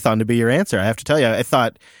expect Python to be your answer. I have to tell you, I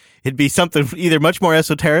thought it'd be something either much more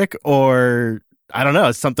esoteric or, I don't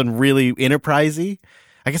know, something really enterprisey.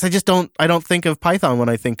 I guess I don't think of Python when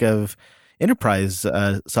I think of enterprise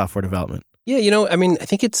software development. Yeah, I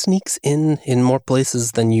think it sneaks in more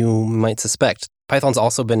places than you might suspect. Python's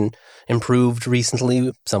also been improved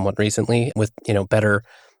somewhat recently, with, better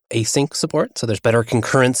async support. So there's better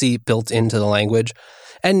concurrency built into the language.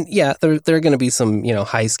 And yeah, there are going to be some,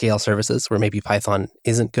 high scale services where maybe Python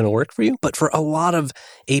isn't going to work for you. But for a lot of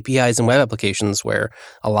APIs and web applications where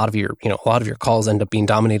a lot of your calls end up being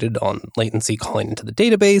dominated on latency calling into the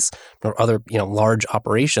database or other, large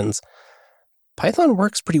operations, Python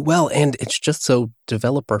works pretty well. And it's just so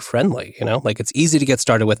developer friendly, like it's easy to get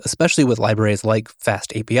started with, especially with libraries like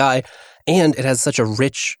FastAPI. And it has such a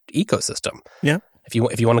rich ecosystem. Yeah. If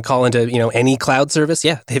you want to call into, any cloud service,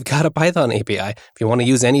 yeah, they've got a Python API. If you want to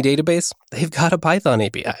use any database, they've got a Python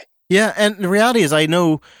API. Yeah, and the reality is I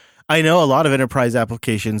know a lot of enterprise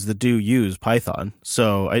applications that do use Python.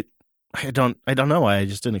 So I don't know why I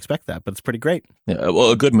just didn't expect that, but it's pretty great. Yeah,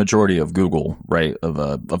 well, a good majority of Google, right,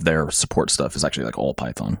 of their support stuff is actually like all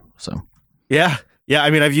Python. So yeah. Yeah,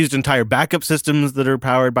 I mean, I've used entire backup systems that are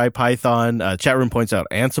powered by Python. Chatroom points out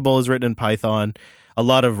Ansible is written in Python. A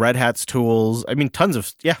lot of Red Hat's tools. I mean, tons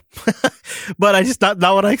of, yeah. But I just not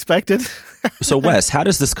what I expected. So, Wes, how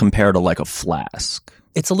does this compare to like a Flask?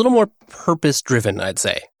 It's a little more purpose-driven, I'd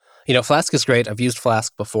say. Flask is great. I've used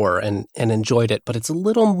Flask before and enjoyed it, but it's a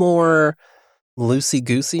little more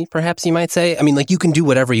loosey-goosey, perhaps you might say. I mean, like you can do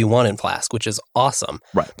whatever you want in Flask, which is awesome.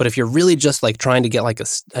 Right. But if you're really just like trying to get like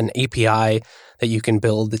an API that you can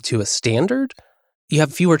build to a standard, you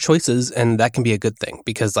have fewer choices, and that can be a good thing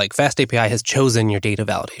because like FastAPI has chosen your data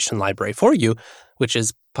validation library for you, which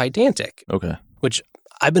is Pydantic. Okay. Which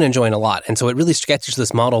I've been enjoying a lot. And so it really sketches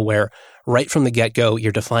this model where right from the get-go,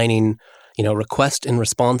 you're defining, request and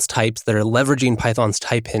response types that are leveraging Python's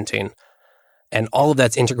type hinting. And all of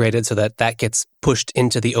that's integrated so that gets pushed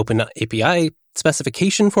into the Open API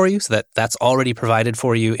specification for you, so that that's already provided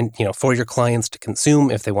for you, for your clients to consume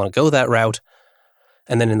if they want to go that route.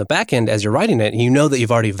 And then in the back end, as you're writing it, you know that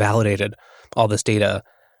you've already validated all this data.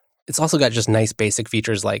 It's also got just nice basic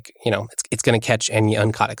features like, it's going to catch any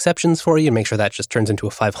uncaught exceptions for you and make sure that just turns into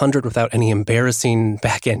a 500 without any embarrassing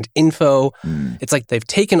back-end info. It's like they've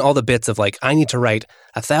taken all the bits of like, I need to write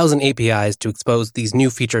 1,000 APIs to expose these new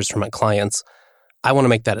features for my clients. I want to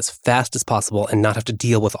make that as fast as possible and not have to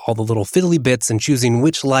deal with all the little fiddly bits and choosing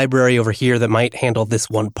which library over here that might handle this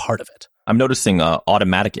one part of it. I'm noticing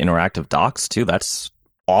automatic interactive docs too. That's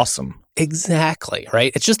awesome. Exactly,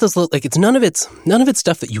 right? It's just this like it's none of it's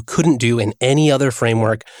stuff that you couldn't do in any other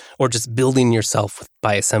framework or just building yourself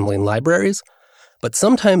by assembling libraries. But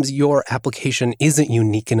sometimes your application isn't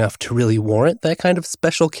unique enough to really warrant that kind of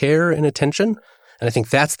special care and attention. And I think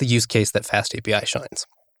that's the use case that FastAPI shines.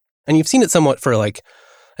 And you've seen it somewhat for like,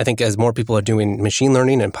 I think as more people are doing machine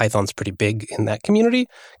learning and Python's pretty big in that community,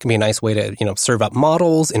 it can be a nice way to, serve up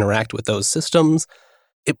models, interact with those systems.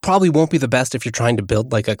 It probably won't be the best if you're trying to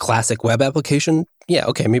build like a classic web application. Yeah,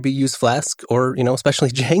 okay, maybe use Flask or, especially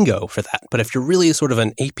Django for that. But if you're really sort of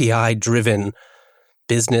an API-driven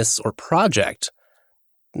business or project,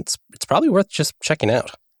 it's probably worth just checking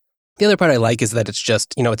out. The other part I like is that it's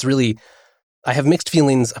just, it's really, I have mixed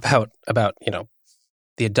feelings about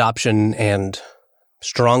the adoption and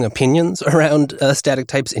strong opinions around static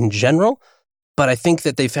types in general. But I think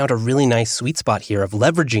that they found a really nice sweet spot here of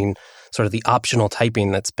leveraging sort of the optional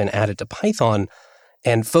typing that's been added to Python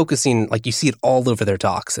and focusing, like you see it all over their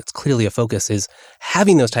docs. It's clearly a focus is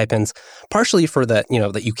having those type-ins, partially for that,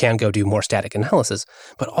 that you can go do more static analysis,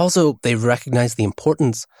 but also they recognize the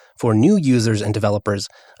importance for new users and developers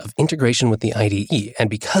of integration with the IDE. And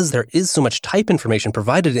because there is so much type information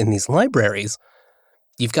provided in these libraries,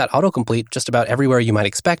 you've got autocomplete just about everywhere you might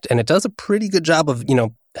expect, and it does a pretty good job of,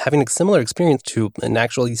 having a similar experience to an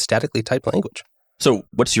actually statically typed language. So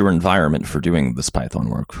what's your environment for doing this Python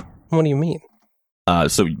work? What do you mean?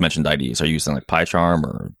 So you mentioned IDEs. Are you using like PyCharm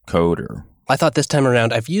or Code or? I thought this time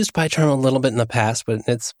around, I've used PyCharm a little bit in the past, but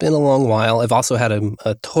it's been a long while. I've also had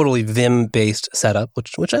a totally Vim-based setup,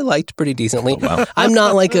 which I liked pretty decently. Oh, wow. I'm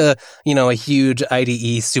not like a huge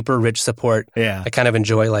IDE, super rich support. Yeah. I kind of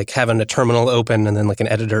enjoy like having a terminal open and then like an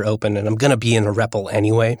editor open, and I'm going to be in a REPL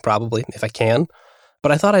anyway, probably, if I can.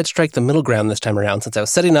 But I thought I'd strike the middle ground this time around since I was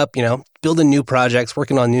setting up, building new projects,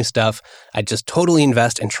 working on new stuff. I'd just totally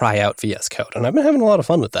invest and try out VS Code. And I've been having a lot of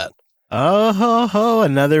fun with that. Oh,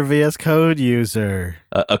 another VS Code user.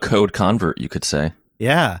 A code convert, you could say.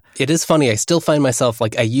 Yeah. It is funny. I still find myself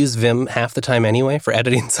like I use Vim half the time anyway for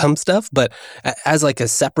editing some stuff, but as like a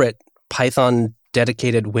separate Python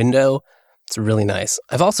dedicated window. It's really nice.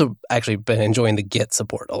 I've also actually been enjoying the Git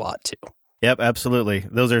support a lot too. Yep, absolutely.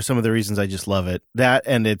 Those are some of the reasons I just love it. That,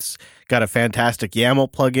 and it's got a fantastic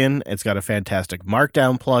YAML plugin. It's got a fantastic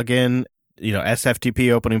Markdown plugin.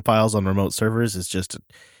 SFTP opening files on remote servers is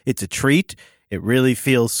it's a treat. It really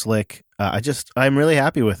feels slick. I'm really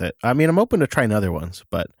happy with it. I mean, I'm open to trying other ones,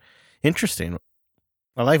 but interesting.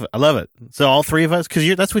 I love it. So all three of us,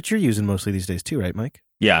 because that's what you're using mostly these days too, right, Mike?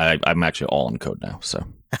 Yeah, I'm actually all in code now, so.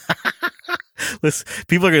 Listen,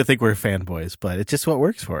 people are going to think we're fanboys, but it's just what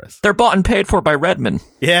works for us. They're bought and paid for by Redmond.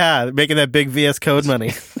 Yeah, making that big VS Code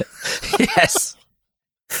money. Yes.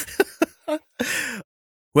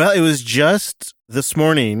 Well, it was just this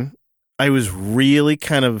morning, I was really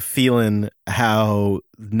kind of feeling how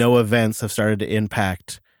no events have started to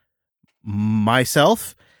impact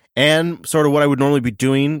myself and sort of what I would normally be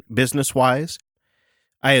doing business-wise.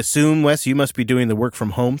 I assume, Wes, you must be doing the work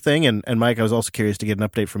from home thing. And Mike, I was also curious to get an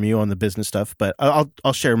update from you on the business stuff, but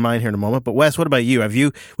I'll share mine here in a moment. But Wes, what about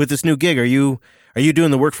you? With this new gig, are you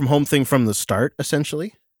doing the work from home thing from the start,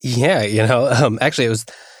 essentially? Yeah, actually it was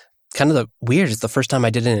kind of weird. It's the first time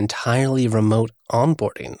I did an entirely remote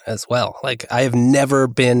onboarding as well. Like, I have never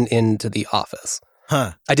been into the office.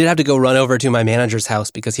 Huh. I did have to go run over to my manager's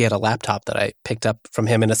house because he had a laptop that I picked up from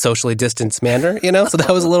him in a socially distanced manner, so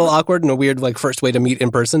that was a little awkward and a weird first way to meet in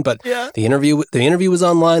person. But yeah. The interview was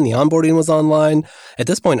online, the onboarding was online. At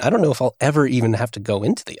this point, I don't know if I'll ever even have to go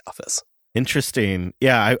into the office. Interesting.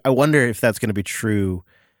 Yeah, I wonder if that's going to be true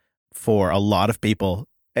for a lot of people.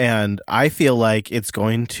 And I feel like it's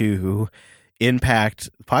going to impact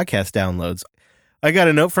podcast downloads. I got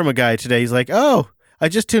a note from a guy today. He's like, "Oh, I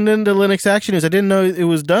just tuned into Linux Action News. I didn't know it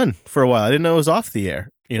was done for a while. I didn't know it was off the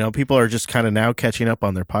air." People are just kind of now catching up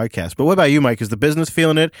on their podcast. But what about you, Mike? Is the business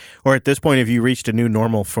feeling it? Or at this point, have you reached a new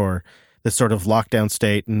normal for this sort of lockdown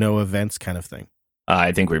state, no events kind of thing?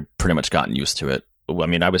 I think we've pretty much gotten used to it. I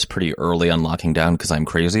mean, I was pretty early on locking down because I'm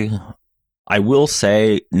crazy. I will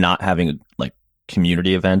say not having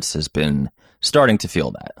community events has been starting to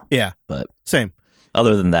feel that. Yeah. But same.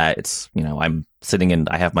 Other than that, it's, I'm sitting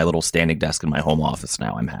I have my little standing desk in my home office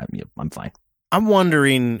now. I'm fine. I'm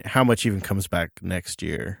wondering how much even comes back next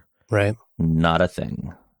year. Right. Not a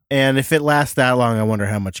thing. And if it lasts that long, I wonder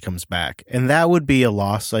how much comes back. And that would be a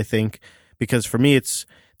loss, I think, because for me, it's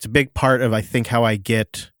a big part of, I think, how I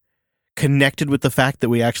get connected with the fact that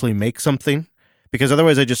we actually make something, because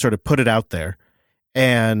otherwise I just sort of put it out there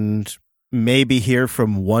and maybe hear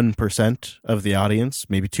from 1% of the audience,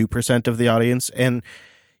 maybe 2% of the audience. And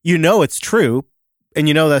it's true. And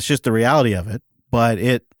that's just the reality of it. But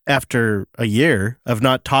after a year of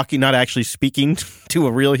not actually speaking to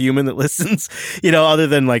a real human that listens, other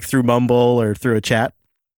than through Mumble or through a chat,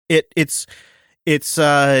 it's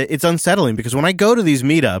unsettling, because when I go to these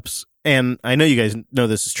meetups, and I know you guys know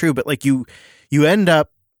this is true, but you end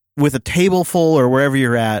up with a table full or wherever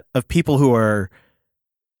you're at of people who are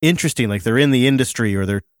interesting, they're in the industry, or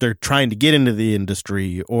they're trying to get into the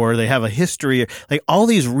industry, or they have a history, all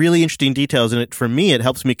these really interesting details. And for me, it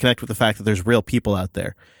helps me connect with the fact that there's real people out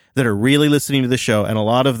there that are really listening to the show. And a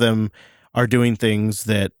lot of them are doing things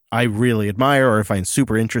that I really admire or find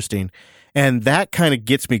super interesting. And that kind of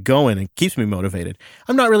gets me going and keeps me motivated.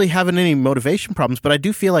 I'm not really having any motivation problems, but I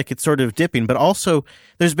do feel like it's sort of dipping. But also,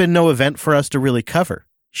 there's been no event for us to really cover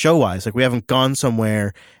show-wise. We haven't gone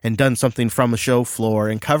somewhere and done something from the show floor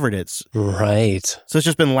and covered it. Right. So it's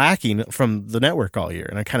just been lacking from the network all year,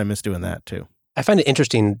 and I kind of miss doing that too. I find it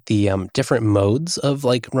interesting, the different modes of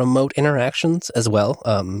remote interactions as well.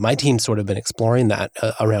 My team's sort of been exploring that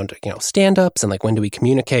around stand-ups and when do we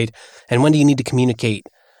communicate, and when do you need to communicate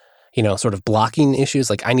sort of blocking issues,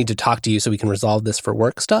 I need to talk to you so we can resolve this for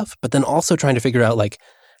work stuff, but then also trying to figure out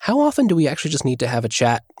how often do we actually just need to have a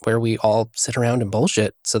chat where we all sit around and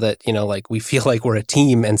bullshit so that, we feel like we're a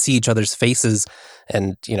team and see each other's faces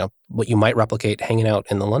and, what you might replicate hanging out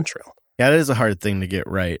in the lunchroom. Yeah, that is a hard thing to get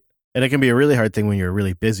right. And it can be a really hard thing when you're a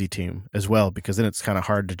really busy team as well, because then it's kind of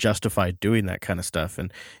hard to justify doing that kind of stuff.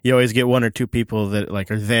 And you always get one or two people that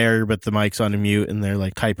are there, but the mic's on mute and they're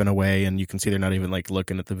typing away, and you can see they're not even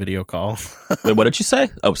looking at the video call. Wait, what did you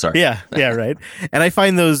say? Oh, sorry. Yeah, right. And I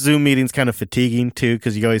find those Zoom meetings kind of fatiguing too,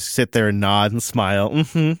 because you always sit there and nod and smile.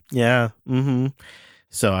 Mm-hmm. Yeah. Mm-hmm.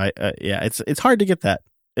 So it's hard to get that.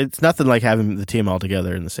 It's nothing like having the team all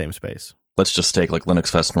together in the same space. Let's just take Linux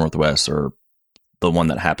Fest Northwest, or the one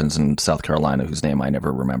that happens in South Carolina, whose name I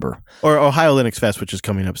never remember. Or Ohio Linux Fest, which is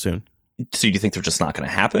coming up soon. So do you think they're just not going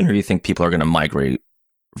to happen, or do you think people are going to migrate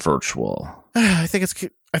virtual? I think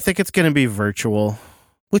it's going to be virtual,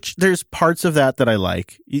 which there's parts of that I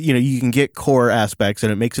like. You can get core aspects,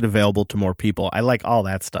 and it makes it available to more people. I like all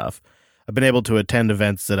that stuff. I've been able to attend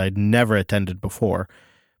events that I'd never attended before.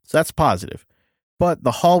 So that's positive. But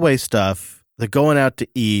the hallway stuff, the going out to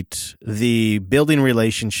eat, the building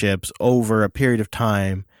relationships over a period of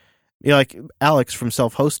time, like Alex from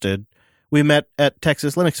Self-Hosted, we met at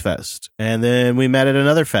Texas Linux Fest, and then we met at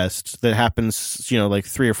another fest that happens, like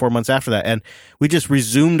 3 or 4 months after that. And we just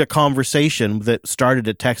resumed a conversation that started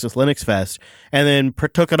at Texas Linux Fest and then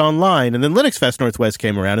took it online. And then Linux Fest Northwest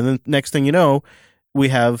came around. And then next thing you know, we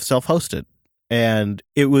have Self-Hosted. And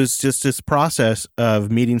it was just this process of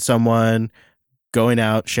meeting someone, going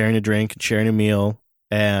out, sharing a drink, sharing a meal,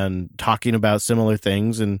 and talking about similar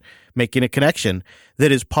things and making a connection that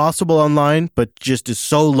is possible online, but just is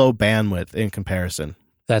so low bandwidth in comparison.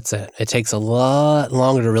 That's it. It takes a lot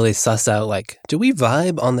longer to really suss out, do we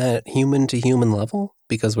vibe on that human-to-human level?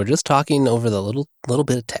 Because we're just talking over the little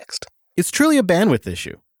bit of text. It's truly a bandwidth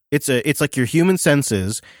issue. It's like your human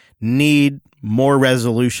senses need more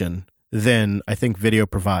resolution than I think video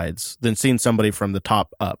provides, than seeing somebody from the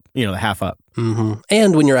top up, the half up. Mm-hmm.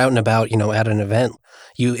 And when you're out and about, at an event,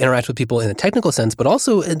 you interact with people in a technical sense, but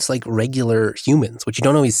also it's like regular humans, which you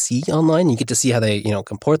don't always see online. You get to see how they,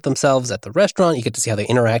 comport themselves at the restaurant. You get to see how they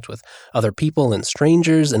interact with other people and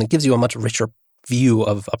strangers, and it gives you a much richer view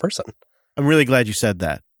of a person. I'm really glad you said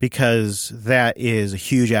that, because that is a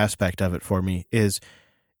huge aspect of it for me, is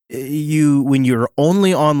when you're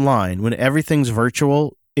only online, when everything's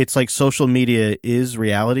virtual, it's like social media is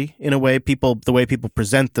reality in a way. The way people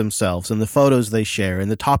present themselves and the photos they share and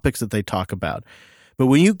the topics that they talk about. But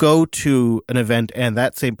when you go to an event and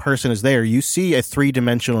that same person is there, you see a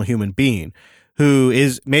 3-dimensional human being who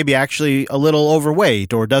is maybe actually a little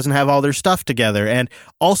overweight or doesn't have all their stuff together and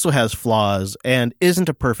also has flaws and isn't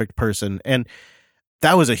a perfect person. And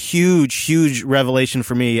that was a huge, huge revelation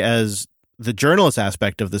for me as the journalist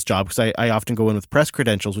aspect of this job, because I often go in with press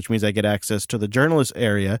credentials, which means I get access to the journalist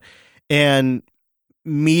area, and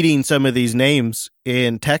meeting some of these names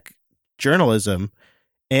in tech journalism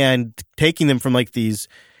and taking them from these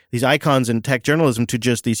icons in tech journalism to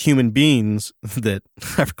just these human beings that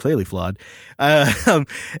are clearly flawed.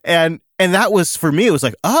 And that was, for me, it was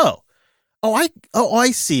like, I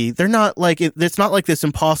see. They're not it's not like this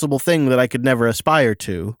impossible thing that I could never aspire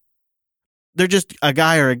to. They're just a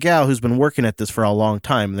guy or a gal who's been working at this for a long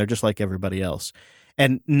time, and they're just like everybody else.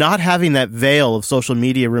 And not having that veil of social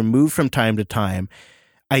media removed from time to time,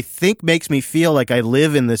 I think makes me feel like I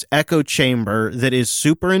live in this echo chamber that is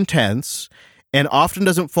super intense and often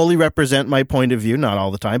doesn't fully represent my point of view, not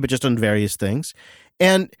all the time, but just on various things.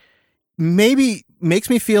 And maybe makes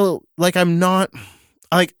me feel like I'm not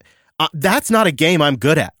that's not a game I'm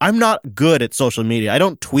good at. I'm not good at social media. I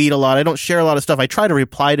don't tweet a lot. I don't share a lot of stuff. I try to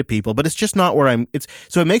reply to people, but it's just not where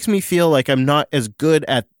so it makes me feel like I'm not as good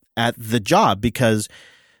at the job, because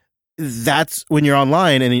that's when you're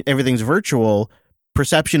online and everything's virtual,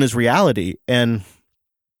 perception is reality. And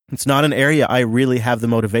it's not an area I really have the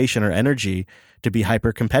motivation or energy to be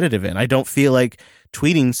hyper competitive in. I don't feel like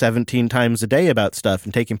tweeting 17 times a day about stuff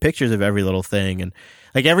and taking pictures of every little thing. And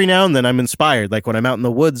every now and then I'm inspired, when I'm out in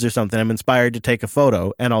the woods or something, I'm inspired to take a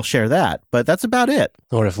photo and I'll share that, but that's about it.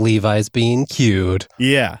 Or if Levi's being cute.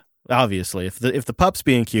 Yeah, obviously. If the pup's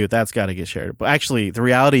being cute, that's got to get shared. But actually, the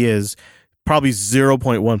reality is probably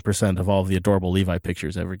 0.1% of all of the adorable Levi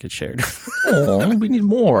pictures ever get shared. Oh, we need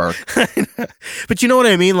more. But you know what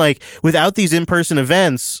I mean? Without these in-person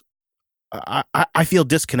events, I feel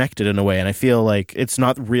disconnected in a way, and I feel like it's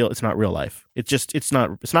not real. It's not real life. It's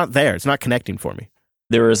not there. It's not connecting for me.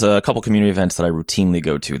 There is a couple community events that I routinely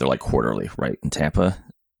go to. They're quarterly, right, in Tampa.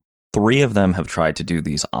 3 of them have tried to do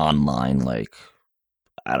these online,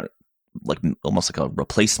 almost like a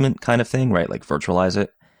replacement kind of thing, right? Virtualize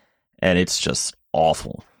it. And it's just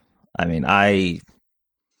awful. I mean, I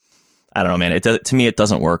don't know, man. To me, it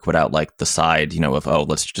doesn't work without the side, of,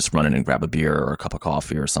 let's just run in and grab a beer or a cup of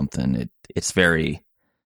coffee or something. It's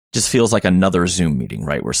just feels like another Zoom meeting,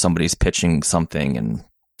 right? Where somebody's pitching something and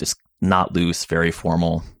just not loose, very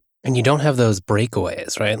formal. And you don't have those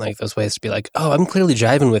breakaways, right? Those ways to be I'm clearly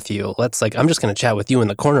jiving with you. I'm just going to chat with you in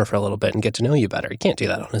the corner for a little bit and get to know you better. You can't do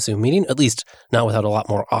that on a Zoom meeting, at least not without a lot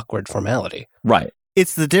more awkward formality. Right.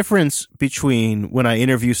 It's the difference between when I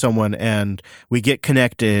interview someone and we get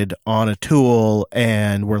connected on a tool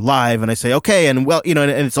and we're live and I say, okay, and and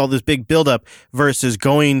it's all this big buildup versus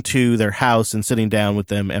going to their house and sitting down with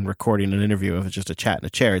them and recording an interview if it's just a chat in a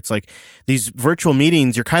chair. It's these virtual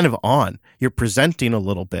meetings, you're kind of on. You're presenting a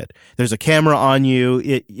little bit. There's a camera on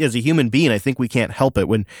you. As a human being, I think we can't help it.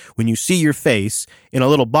 When you see your face in a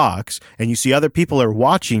little box and you see other people are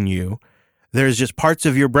watching you, there's just parts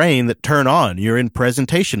of your brain that turn on. You're in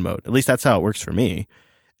presentation mode. At least that's how it works for me.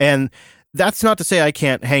 And that's not to say I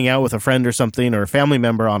can't hang out with a friend or something or a family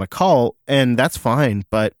member on a call, and that's fine.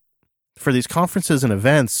 But for these conferences and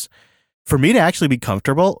events, for me to actually be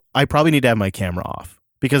comfortable, I probably need to have my camera off,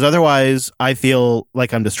 because otherwise I feel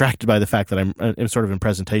like I'm distracted by the fact that I'm sort of in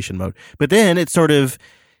presentation mode. But then it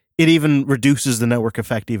even reduces the network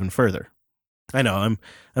effect even further. I know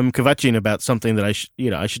I'm kvetching about something that I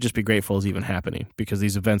should just be grateful is even happening, because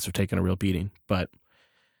these events have taken a real beating. But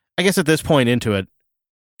I guess at this point into it,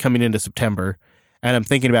 coming into September, and I'm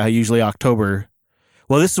thinking about how usually October.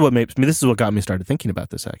 Well, this is what got me started thinking about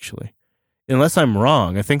this, actually. Unless I'm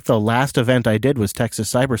wrong, I think the last event I did was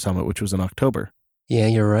Texas Cyber Summit, which was in October. Yeah,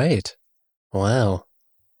 you're right. Wow.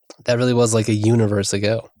 That really was like a universe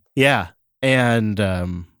ago. Yeah. And,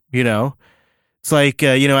 it's like,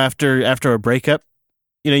 after a breakup,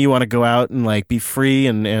 you want to go out and like be free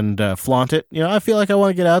and flaunt it. I feel like I want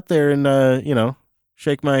to get out there and,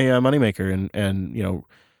 shake my moneymaker and,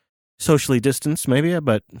 socially distance maybe,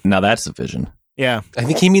 but. Now that's a vision. Yeah. I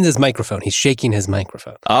think he means his microphone. He's shaking his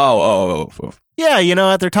microphone. Oh.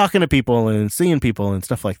 Yeah, they're talking to people and seeing people and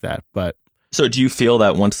stuff like that. But so do you feel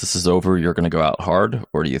that once this is over, you're going to go out hard,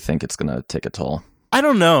 or do you think it's going to take a toll? I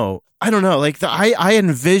don't know. Like I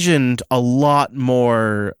envisioned a lot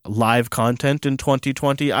more live content in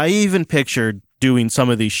 2020. I even pictured doing some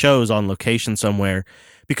of these shows on location somewhere,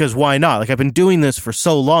 because why not? Like, I've been doing this for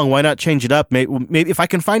so long. Why not change it up? Maybe if I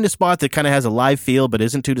can find a spot that kind of has a live feel but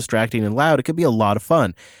isn't too distracting and loud, it could be a lot of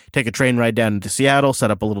fun. Take a train ride down into Seattle, set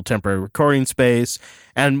up a little temporary recording space,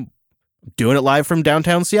 and doing it live from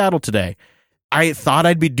downtown Seattle today. I thought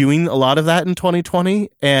I'd be doing a lot of that in 2020,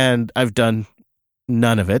 and I've done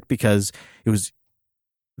none of it because it was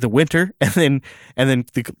the winter and then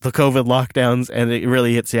the COVID lockdowns, and it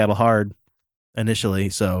really hit Seattle hard initially.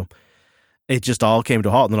 So it just all came to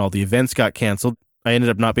a halt, and then all the events got canceled. I ended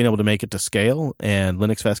up not being able to make it to Scale, and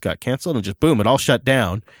Linux Fest got canceled, and just boom, it all shut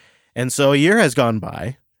down. And so a year has gone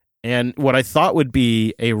by, and what I thought would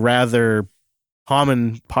be a rather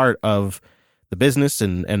common part of the business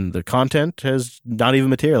and the content has not even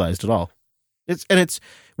materialized at all. It's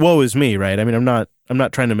woe is me, right? I mean, I'm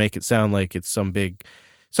not trying to make it sound like it's some big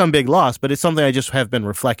loss, but it's something I just have been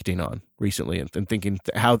reflecting on recently and thinking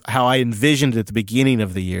how I envisioned at the beginning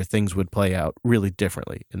of the year things would play out really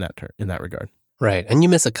differently in that regard. Right. And you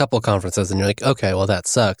miss a couple conferences and you're like, okay, well, that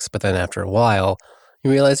sucks. But then after a while,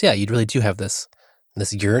 you realize, yeah, you really do have this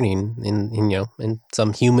yearning in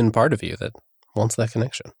some human part of you that wants that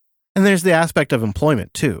connection. And there's the aspect of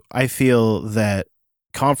employment too. I feel that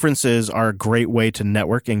conferences are a great way to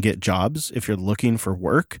network and get jobs if you're looking for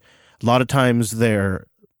work. A lot of times they're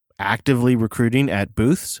actively recruiting at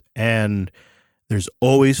booths, and there's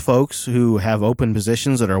always folks who have open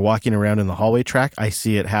positions that are walking around in the hallway track. I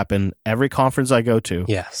see it happen every conference I go to.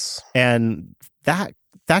 Yes. And that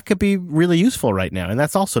could be really useful right now, and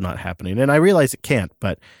that's also not happening. And I realize it can't,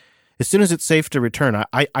 but as soon as it's safe to return,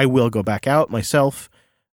 I will go back out myself.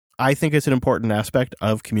 I think it's an important aspect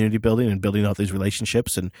of community building and building out these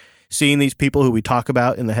relationships and seeing these people who we talk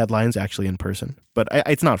about in the headlines actually in person. But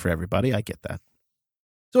it's not for everybody. I get that.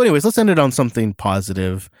 So anyways, let's end it on something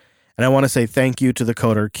positive. And I want to say thank you to the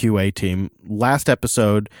Coder QA team. Last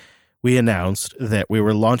episode, we announced that we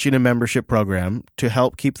were launching a membership program to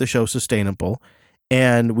help keep the show sustainable.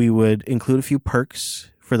 And we would include a few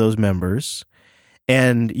perks for those members.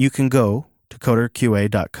 And you can go to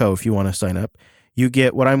coderqa.co if you want to sign up. You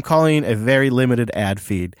get what I'm calling a very limited ad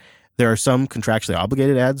feed. There are some contractually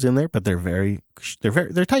obligated ads in there, but they're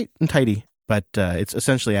tight and tidy. But it's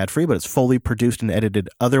essentially ad-free, but it's fully produced and edited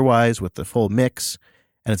otherwise with the full mix,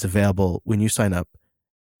 and it's available when you sign up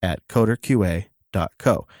at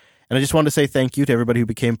coderqa.co. And I just wanted to say thank you to everybody who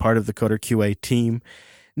became part of the Coder QA team.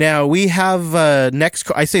 Now, we have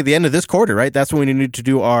I say the end of this quarter, right? That's when we need to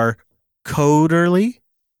do our Coderly.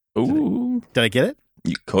 Ooh. Did I get it?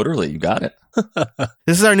 Coderly, you got it.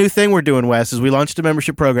 This is our new thing we're doing, Wes, is we launched a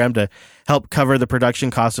membership program to help cover the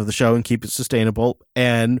production costs of the show and keep it sustainable.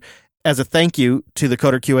 And as a thank you to the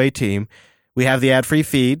Coder QA team, we have the ad-free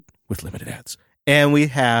feed with limited ads. And we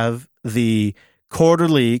have the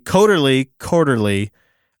quarterly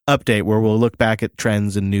update where we'll look back at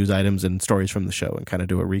trends and news items and stories from the show and kind of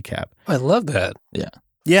do a recap. I love that.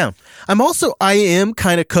 Yeah. I am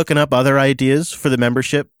kind of cooking up other ideas for the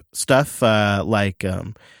membership stuff, like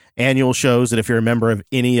annual shows that if you're a member of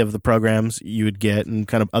any of the programs you would get, and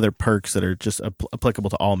kind of other perks that are just applicable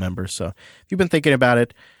to all members. So if you've been thinking about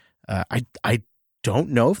it, I don't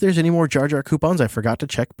know if there's any more Jar Jar coupons. I forgot to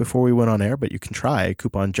check before we went on air, but you can try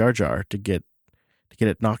coupon Jar Jar to get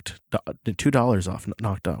it knocked $2 off,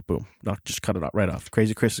 knocked off. Boom, just cut it right off.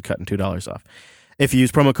 Crazy Chris is cutting $2 off if you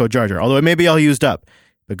use promo code Jar Jar. Although it may be all used up,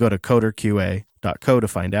 but go to coderqa.co to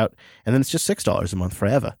find out. And then it's just $6 a month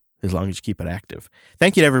forever, as long as you keep it active.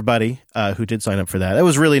 Thank you to everybody who did sign up for that. That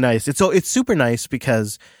was really nice. It's super nice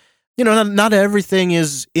because, you know, not everything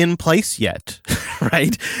is in place yet,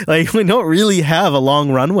 right? Like, we don't really have a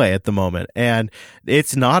long runway at the moment, and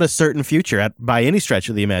it's not a certain future by any stretch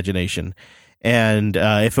of the imagination. And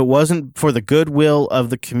if it wasn't for the goodwill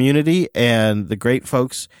of the community and the great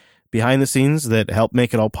folks behind the scenes that help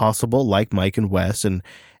make it all possible, like Mike and Wes and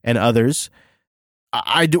others,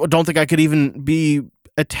 I don't think I could even be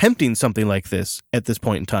attempting something like this at this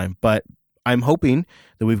point in time. But I'm hoping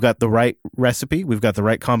that we've got the right recipe, we've got the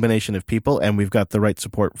right combination of people, and we've got the right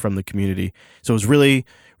support from the community. So it was really,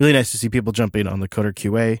 really nice to see people jumping on the Coder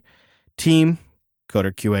QA team,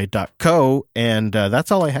 coderqa.co, and that's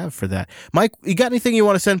all I have for that. Mike, you got anything you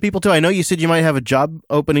want to send people to? I know you said you might have a job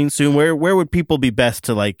opening soon. Where would people be best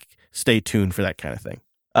to, like, stay tuned for that kind of thing?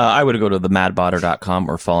 I would go to themadbotter.com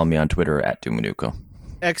or follow me on Twitter at Dumanuko.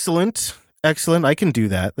 Excellent. I can do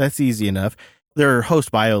that. That's easy enough. There are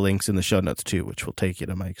host bio links in the show notes too, which will take you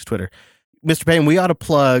to Mike's Twitter. Mr. Payne, we ought to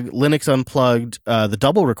plug Linux Unplugged, the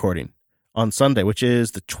double recording on Sunday, which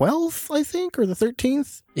is the 12th, I think, or the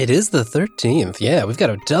 13th? It is the 13th. Yeah, we've got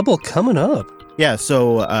a double coming up. Yeah,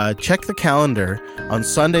 so check the calendar. On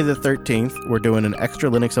Sunday the 13th, we're doing an extra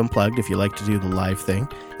Linux Unplugged if you like to do the live thing.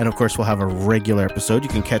 And of course, we'll have a regular episode. You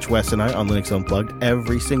can catch Wes and I on Linux Unplugged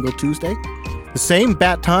every single Tuesday. The same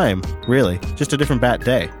bat time, really, just a different bat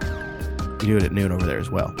day. You do it at noon over there as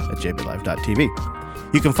well at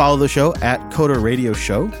jblive.tv. You can follow the show at Coder Radio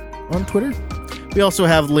Show on Twitter. We also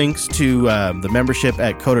have links to the membership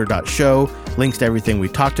at coder.show, links to everything we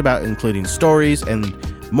talked about, including stories and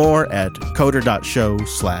more at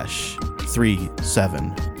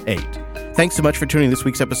coder.show/378. Thanks so much for tuning in this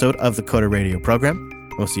week's episode of the Coder Radio program.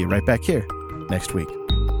 We'll see you right back here next week.